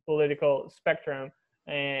whole political spectrum.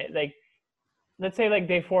 And let's say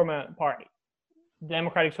they form a party,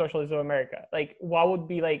 Democratic Socialists of America. What would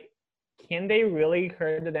be can they really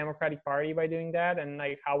hurt the Democratic Party by doing that? And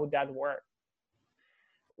how would that work?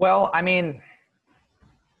 Well,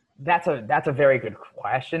 that's a very good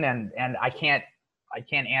question, and I can't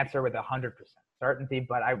answer with 100% certainty,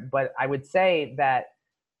 but I would say that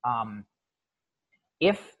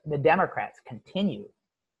if the Democrats continue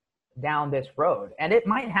down this road, and it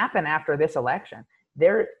might happen after this election,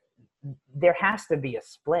 there has to be a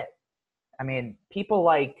split. People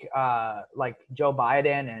like Joe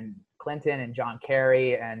Biden and Clinton and John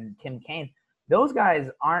Kerry and Tim Kaine, those guys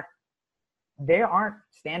aren't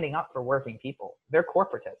standing up for working people. They're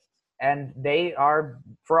corporatists, and they are,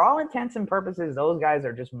 for all intents and purposes, those guys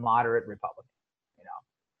are just moderate Republicans.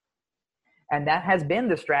 And that has been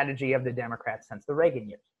the strategy of the Democrats since the Reagan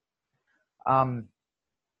years.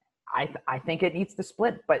 I think it needs to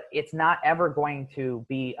split, but it's not ever going to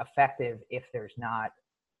be effective if there's not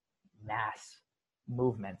mass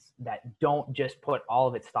movements that don't just put all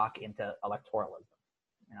of its stock into electoralism.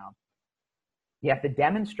 You have to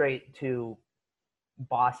demonstrate to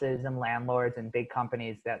bosses and landlords and big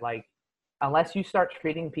companies that unless you start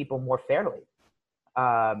treating people more fairly,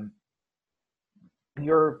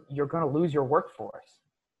 you're going to lose your workforce.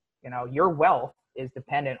 Your wealth is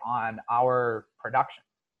dependent on our production.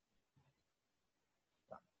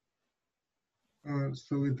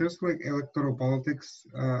 So in terms of electoral politics,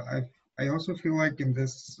 I also feel in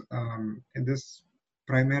this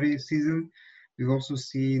primary season, we've also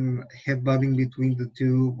seen headbutting between the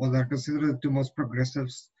two, what are considered the two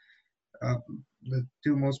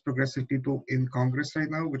most progressive people in Congress right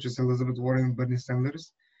now, which is Elizabeth Warren and Bernie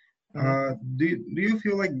Sanders. Do you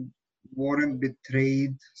feel like Warren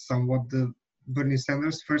betrayed somewhat the Bernie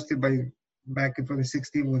Sanders, firstly back in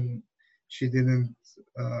 2016 when she didn't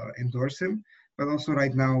endorse him, but also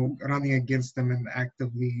right now running against them and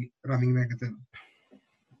actively running negative?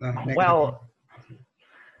 Well,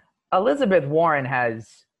 Elizabeth Warren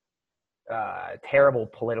has terrible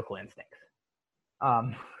political instincts.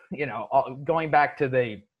 Going back to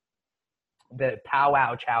the Pow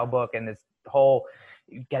Wow Chow book and this whole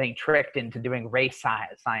getting tricked into doing race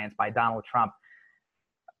science by Donald Trump.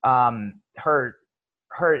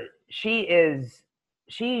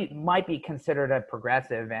 She might be considered a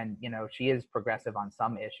progressive, and she is progressive on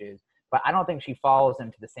some issues, but I don't think she falls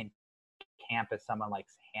into the same camp as someone like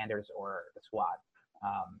Sanders or the Squad.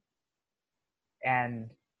 And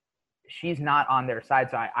she's not on their side,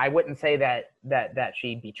 so I wouldn't say that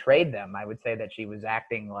she betrayed them. I would say that she was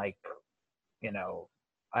acting like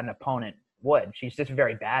an opponent would. She's just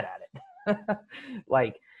very bad at it.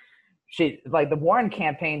 The Warren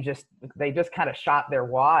campaign they just kind of shot their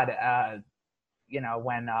wad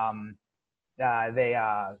when they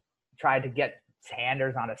tried to get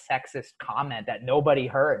Sanders on a sexist comment that nobody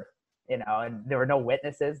heard, and there were no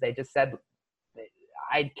witnesses. They just said,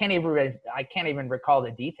 I can't even recall the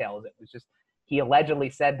details. It was just, he allegedly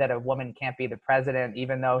said that a woman can't be the president,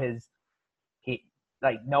 even though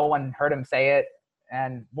no one heard him say it.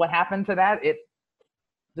 And what happened to that? It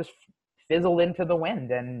just fizzled into the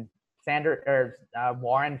wind, and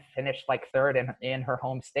Warren finished like third in her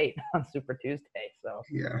home state on Super Tuesday. So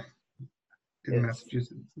yeah, in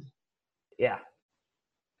Massachusetts. Yeah.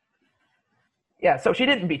 Yeah, so she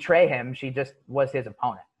didn't betray him. She just was his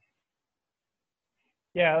opponent.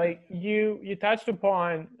 Yeah, like you touched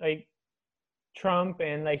upon like Trump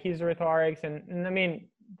and like his rhetorics and I mean,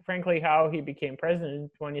 frankly, how he became president in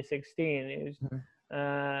 2016 is,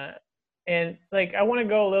 and like I want to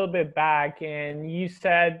go a little bit back. And you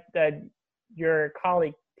said that your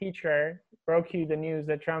colleague teacher broke you the news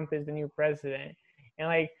that Trump is the new president, and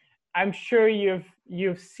like I'm sure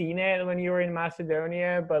you've seen it when you were in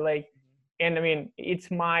Macedonia, but like, and I mean, it's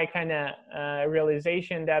my kind of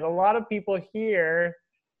realization that a lot of people here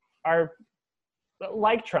are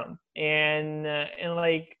like Trump, and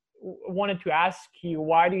like wanted to ask you,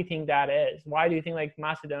 why do you think that is? Why do you think like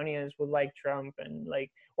Macedonians would like Trump, and like,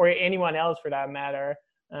 or anyone else for that matter,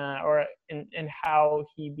 or and how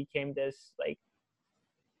he became this like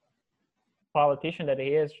politician that he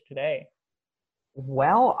is today?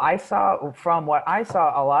 Well, from what I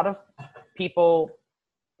saw, a lot of people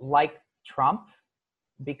liked Trump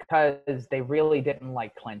because they really didn't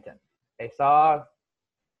like Clinton. They saw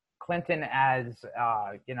Clinton as,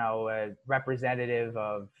 a representative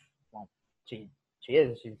of, well, she's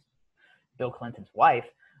Bill Clinton's wife,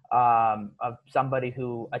 of somebody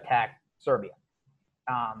who attacked Serbia.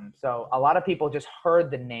 So a lot of people just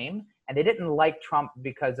heard the name and they didn't like Trump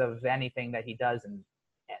because of anything that he does and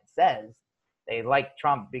says. They like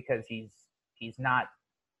Trump because he's not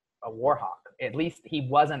a war hawk. At least he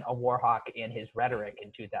wasn't a war hawk in his rhetoric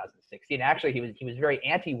in 2016. Actually, he was very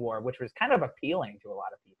anti-war, which was kind of appealing to a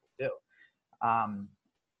lot of people too.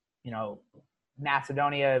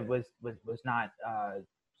 Macedonia was not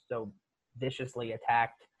so viciously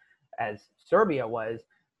attacked as Serbia was,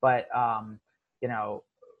 but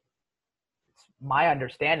it's my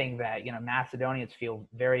understanding that Macedonians feel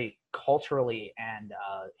very culturally and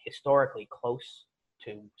historically close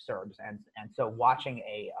to Serbs, and so watching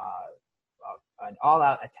an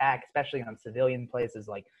all-out attack, especially on civilian places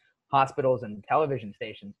like hospitals and television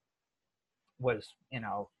stations, was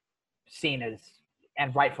seen as,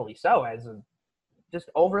 and rightfully so, as just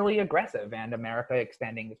overly aggressive, and America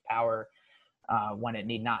extending its power when it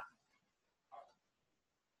need not.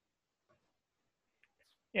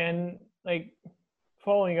 And like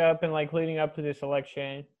following up and like leading up to this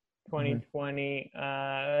election 2020,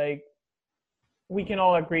 like we can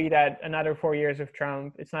all agree that another 4 years of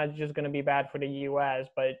Trump, it's not just going to be bad for the US,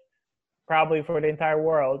 but probably for the entire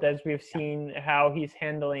world, as we've seen how he's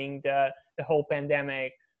handling the whole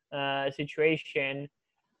pandemic situation.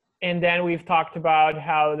 And then we've talked about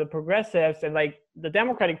how the progressives and like the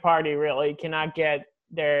Democratic Party really cannot get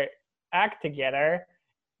their act together,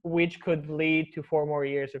 which could lead to 4 more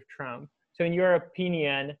years of Trump. So in your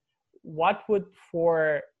opinion, what would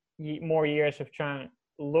 4 more years of Trump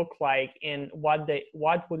look like, and what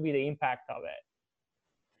would be the impact of it?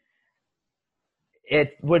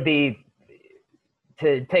 It would be,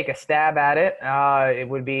 to take a stab at it, it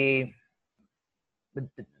would be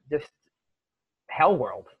just hell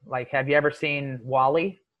world. Like, have you ever seen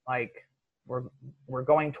WALL-E? Like, we're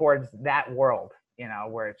going towards that world,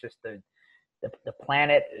 where it's just the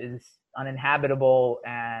planet is uninhabitable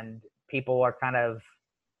and people are kind of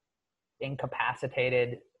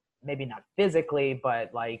incapacitated, maybe not physically,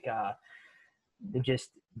 but like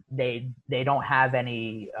they don't have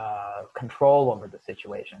any control over the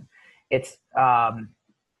situation. It's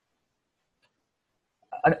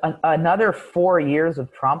another 4 years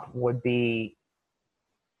of Trump would be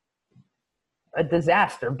a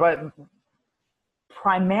disaster, but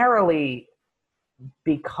primarily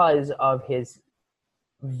because of his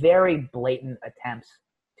very blatant attempts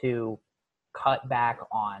to cut back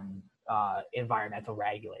on environmental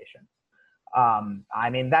regulations. I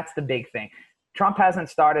mean, that's the big thing. Trump hasn't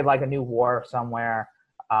started like a new war somewhere.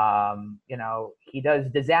 He does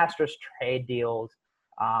disastrous trade deals.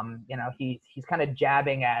 He's kind of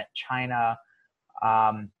jabbing at China.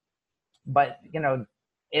 But,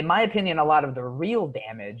 in my opinion, a lot of the real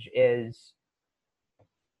damage is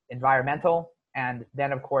environmental. And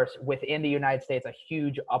then, of course, within the United States, a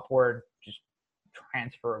huge upward just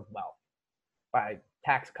transfer of wealth by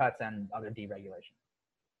tax cuts and other deregulation.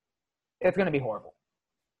 It's going to be horrible.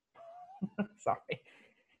 Sorry.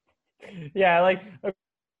 Yeah, like,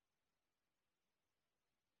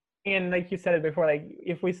 and like you said it before, like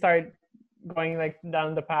if we start going like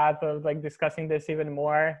down the path of like discussing this even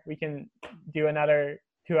more, we can do another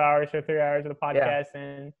 2 hours or 3 hours of the Yeah.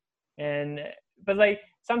 podcast, and but like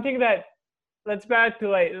something that let's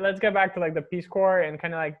get back to like the Peace Corps and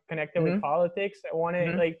kind of like connect it with Mhm. politics. I want to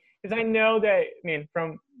Mhm. like because I know that I mean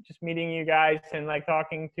from just meeting you guys and like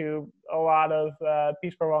talking to a lot of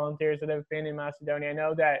Peace Corps volunteers that have been in Macedonia, I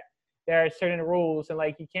know that there are certain rules and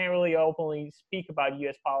like you can't really openly speak about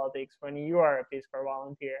U.S. politics when you are a Peace Corps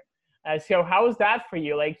volunteer. So how is that for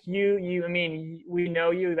you? Like I mean, we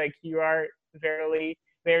know you like you are very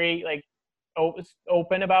like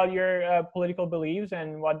open about your political beliefs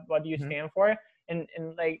and what you Mhm. stand for, and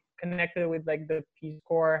like connected with like the Peace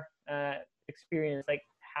Corps experience. Like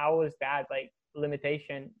how is that like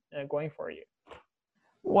limitation going for you?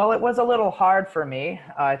 Well, it was a little hard for me,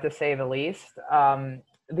 to say the least.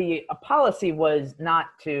 The policy was not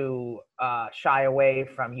to shy away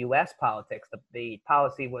from U.S. politics. The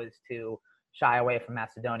policy was to shy away from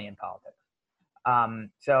Macedonian politics.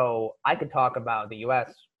 So I could talk about the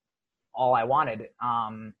U.S. all I wanted,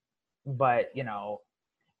 but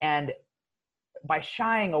and by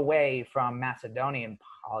shying away from Macedonian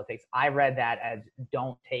politics, I read that as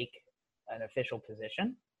don't take an official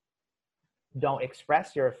position, don't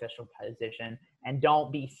express your official position, and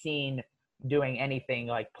don't be seen doing anything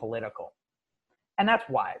like political. And that's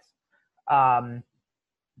wise. Um,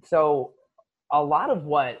 so a lot of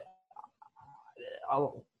what, uh,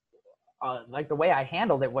 like the way I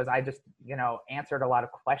handled it was I just, answered a lot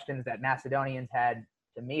of questions that Macedonians had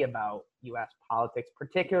to me about U.S. politics,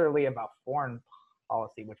 particularly about foreign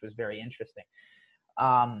policy, which was very interesting.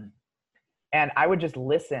 Um, and I would just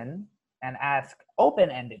listen and ask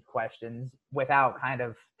open-ended questions without kind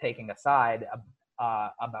of taking a side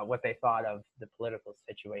about what they thought of the political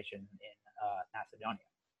situation in Macedonia.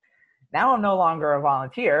 Now I'm no longer a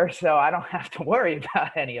volunteer, so I don't have to worry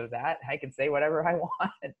about any of that. I can say whatever I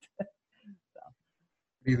want.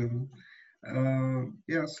 Freedom.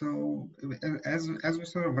 Yeah, so as we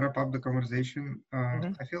sort of wrap up the conversation,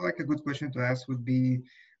 Mm-hmm. I feel like a good question to ask would be,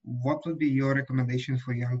 what would be your recommendation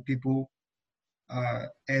for young people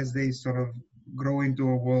as they sort of grow into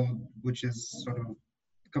a world which is sort of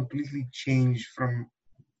completely changed from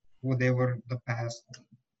whatever the past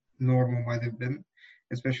normal might have been,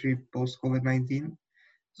 especially post COVID-19.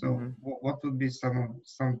 So, Mm-hmm. what would be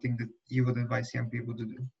something that you would advise young people to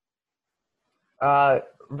do?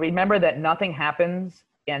 Remember that nothing happens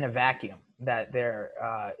in a vacuum, that there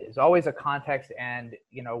is always a context, and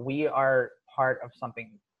we are part of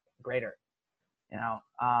something greater.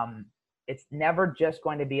 It's never just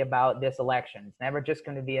going to be about this election. It's never just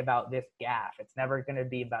going to be about this gaffe. It's never going to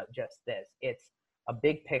be about just this. It's a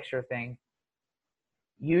big picture thing.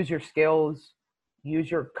 Use your skills, use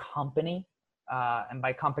your company, and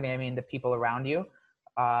by company I mean the people around you,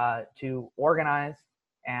 to organize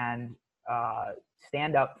and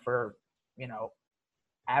stand up for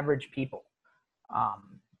average people.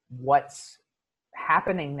 What's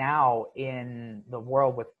happening now in the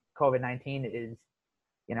world with COVID-19 is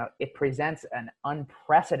it presents an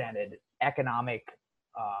unprecedented economic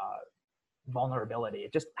vulnerability.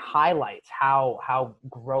 It just highlights how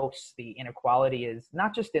gross the inequality is,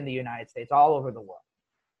 not just in the United States, all over the world.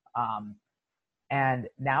 And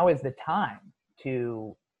now is the time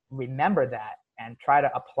to remember that and try to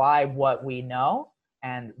apply what we know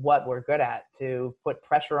and what we're good at to put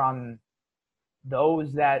pressure on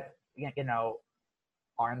those that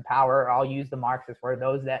are in power. I'll use the Marxist word,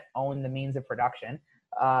 those that own the means of production,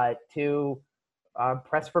 to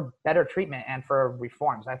press for better treatment and for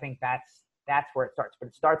reforms. I think that's where it starts. But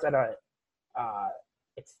it starts at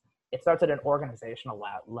it starts at an organizational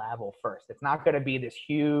level first. It's not going to be this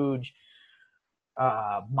huge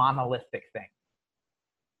monolithic thing.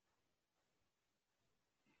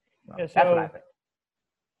 That's what I think.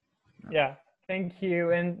 Yeah, thank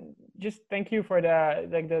you, and just thank you for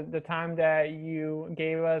the time that you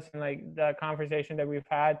gave us and like the conversation that we've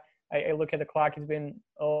had. I look at the clock; it's been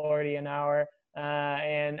already an hour,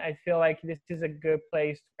 and I feel like this is a good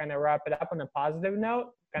place to kind of wrap it up on a positive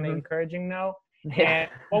note, kind of encouraging note. Yeah. And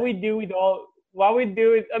what we do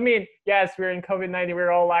I mean, yes, we're in COVID-19,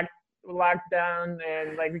 we're all locked down,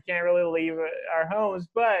 and like we can't really leave our homes,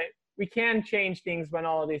 but we can change things when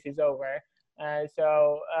all of this is over.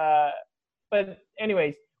 But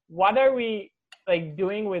anyways, what are we like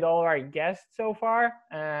doing with all our guests so far,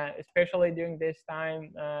 especially during this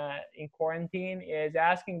time in quarantine, is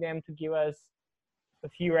asking them to give us a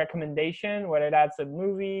few recommendations, whether that's a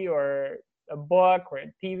movie or a book or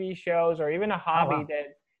TV shows or even a hobby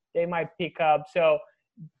that they might pick up. So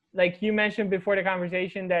like you mentioned before the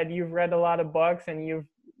conversation that you've read a lot of books and you've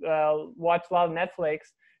watched a lot of Netflix.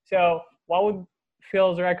 So what would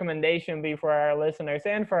Phil's recommendation be for our listeners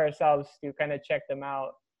and for ourselves to kind of check them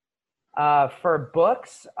out? For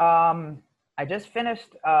books, I just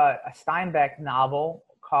finished a Steinbeck novel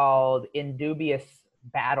called Indubious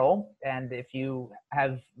Battle. And if you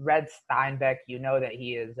have read Steinbeck, you know that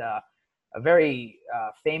he is a very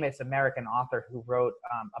famous American author who wrote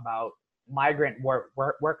about migrant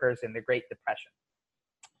workers in the Great Depression.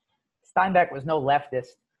 Steinbeck was no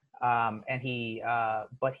leftist,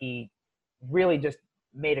 but he really just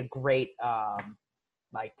made a great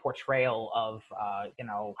like portrayal of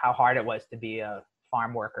how hard it was to be a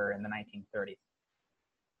farm worker in the 1930s.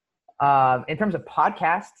 In terms of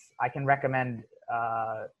podcasts, I can recommend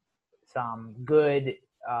some good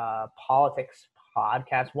politics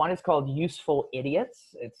podcasts. One is called Useful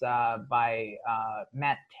Idiots. It's by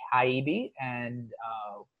Matt Taibbi and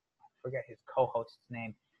I forget his co-host's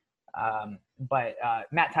name. But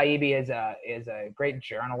Matt Taibbi is a great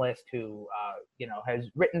journalist who has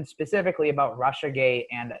written specifically about Russiagate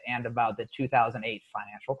and about the 2008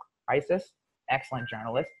 financial crisis. Excellent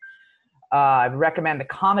journalist. I recommend the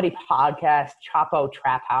comedy podcast Chapo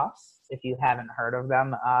Trap House if you haven't heard of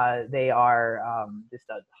them. They are just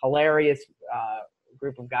a hilarious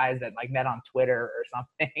group of guys that like met on Twitter or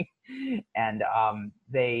something, and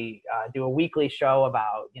they do a weekly show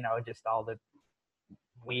about just all the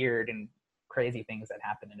weird and crazy things that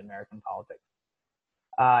happen in American politics.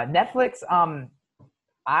 Netflix,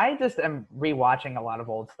 I just am rewatching a lot of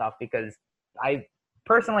old stuff because I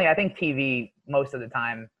think TV most of the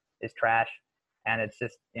time is trash, and it's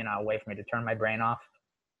just a way for me to turn my brain off.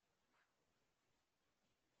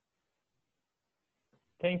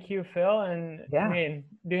 Thank you, Phil. And yeah. I mean,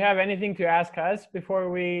 do you have anything to ask us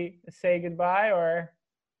before we say goodbye, or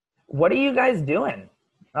what are you guys doing?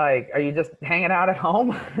 Like, are you just hanging out at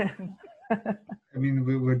home? I mean,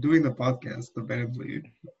 we're doing the podcast,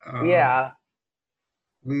 apparently. Yeah.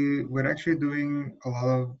 We're actually doing a lot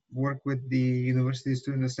of work with the University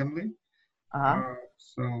Student Assembly.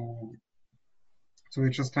 So we're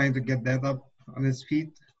just trying to get that up on its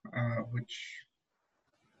feet, which,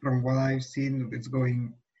 from what I've seen, it's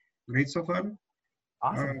going great so far.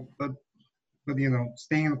 Awesome. But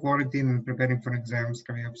staying in quarantine and preparing for exams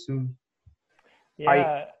coming up soon.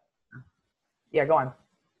 Yeah. Yeah, go on.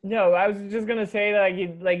 No, I was just gonna say that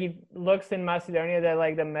it looks in Macedonia that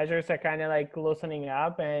like the measures are kind of like loosening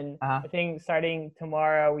up, and I think starting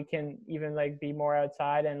tomorrow we can even like be more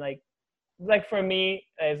outside, and like for me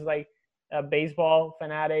as like a baseball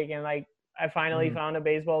fanatic, and like I finally found a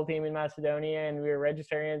baseball team in Macedonia and we were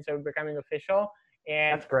registering it, so we're becoming official.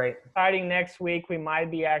 And that's great. Starting next week, we might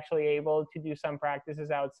be actually able to do some practices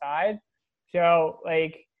outside. So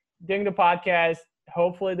like doing the podcast,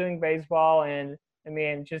 hopefully doing baseball, and I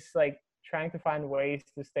mean just like trying to find ways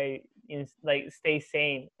to stay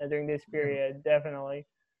sane during this period. Definitely.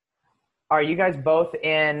 Are you guys both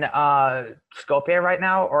in Skopje right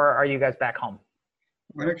now, or are you guys back home?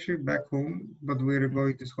 We're actually back home, but we're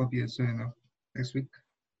going to Skopje soon enough next week.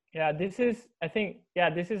 Yeah, this is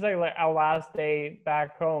like our last day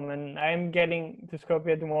back home, and I'm getting to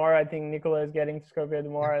Skopje tomorrow. I think Nicola is getting to Skopje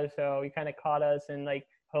tomorrow, so he kind of caught us in like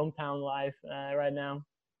hometown life right now.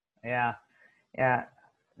 Yeah.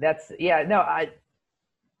 No,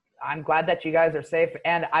 I'm glad that you guys are safe,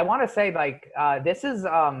 and I want to say like this is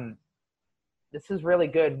really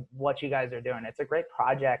good what you guys are doing. It's a great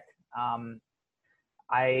project.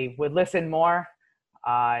 I would listen more.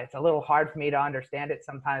 It's a little hard for me to understand it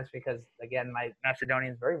sometimes because, again, my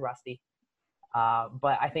Macedonian is very rusty.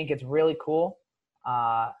 But I think it's really cool.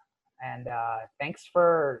 And thanks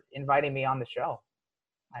for inviting me on the show.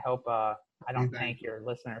 I hope I don't tank your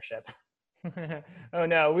listenership. Oh,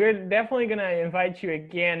 no. We're definitely going to invite you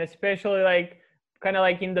again, especially like kind of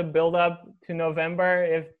like in the build up to November,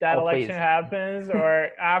 if that election happens, or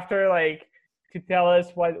after, like to tell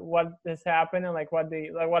us what has happened and like what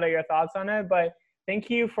are your thoughts on it. But thank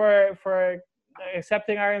you for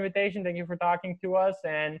accepting our invitation. Thank you for talking to us.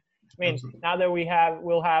 And I mean, now that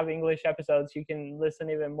we'll have English episodes, you can listen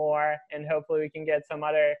even more, and hopefully we can get some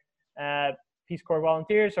other Peace Corps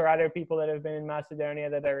volunteers or other people that have been in Macedonia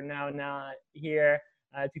that are now not here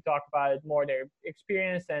to talk about more their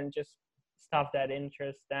experience and just stuff that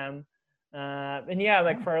interests them. And yeah,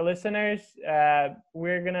 like for our listeners,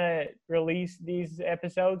 we're gonna release these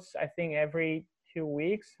episodes, I think, every 2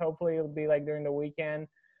 weeks. Hopefully it'll be like during the weekend,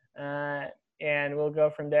 and we'll go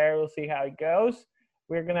from there. We'll see how it goes.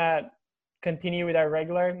 We're gonna continue with our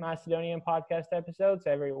regular Macedonian podcast episodes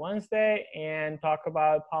every Wednesday and talk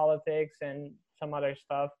about politics and some other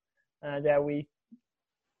stuff that we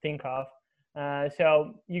think of.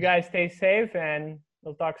 So you guys stay safe, and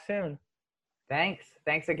we'll talk soon.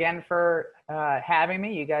 Thanks again for having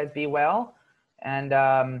me. You guys be well, and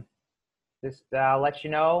just let you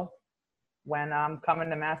know when I'm coming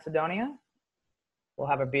to Macedonia. We'll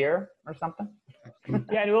have a beer or something.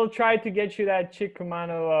 Absolutely. Yeah, and we'll try to get you that Chico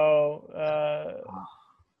Manolo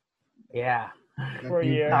Yeah. for a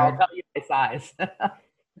year. I'll tell you my size.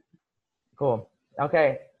 Cool.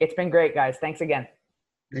 Okay. It's been great, guys. Thanks again.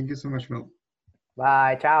 Thank you so much, Will.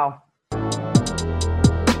 Bye. Ciao.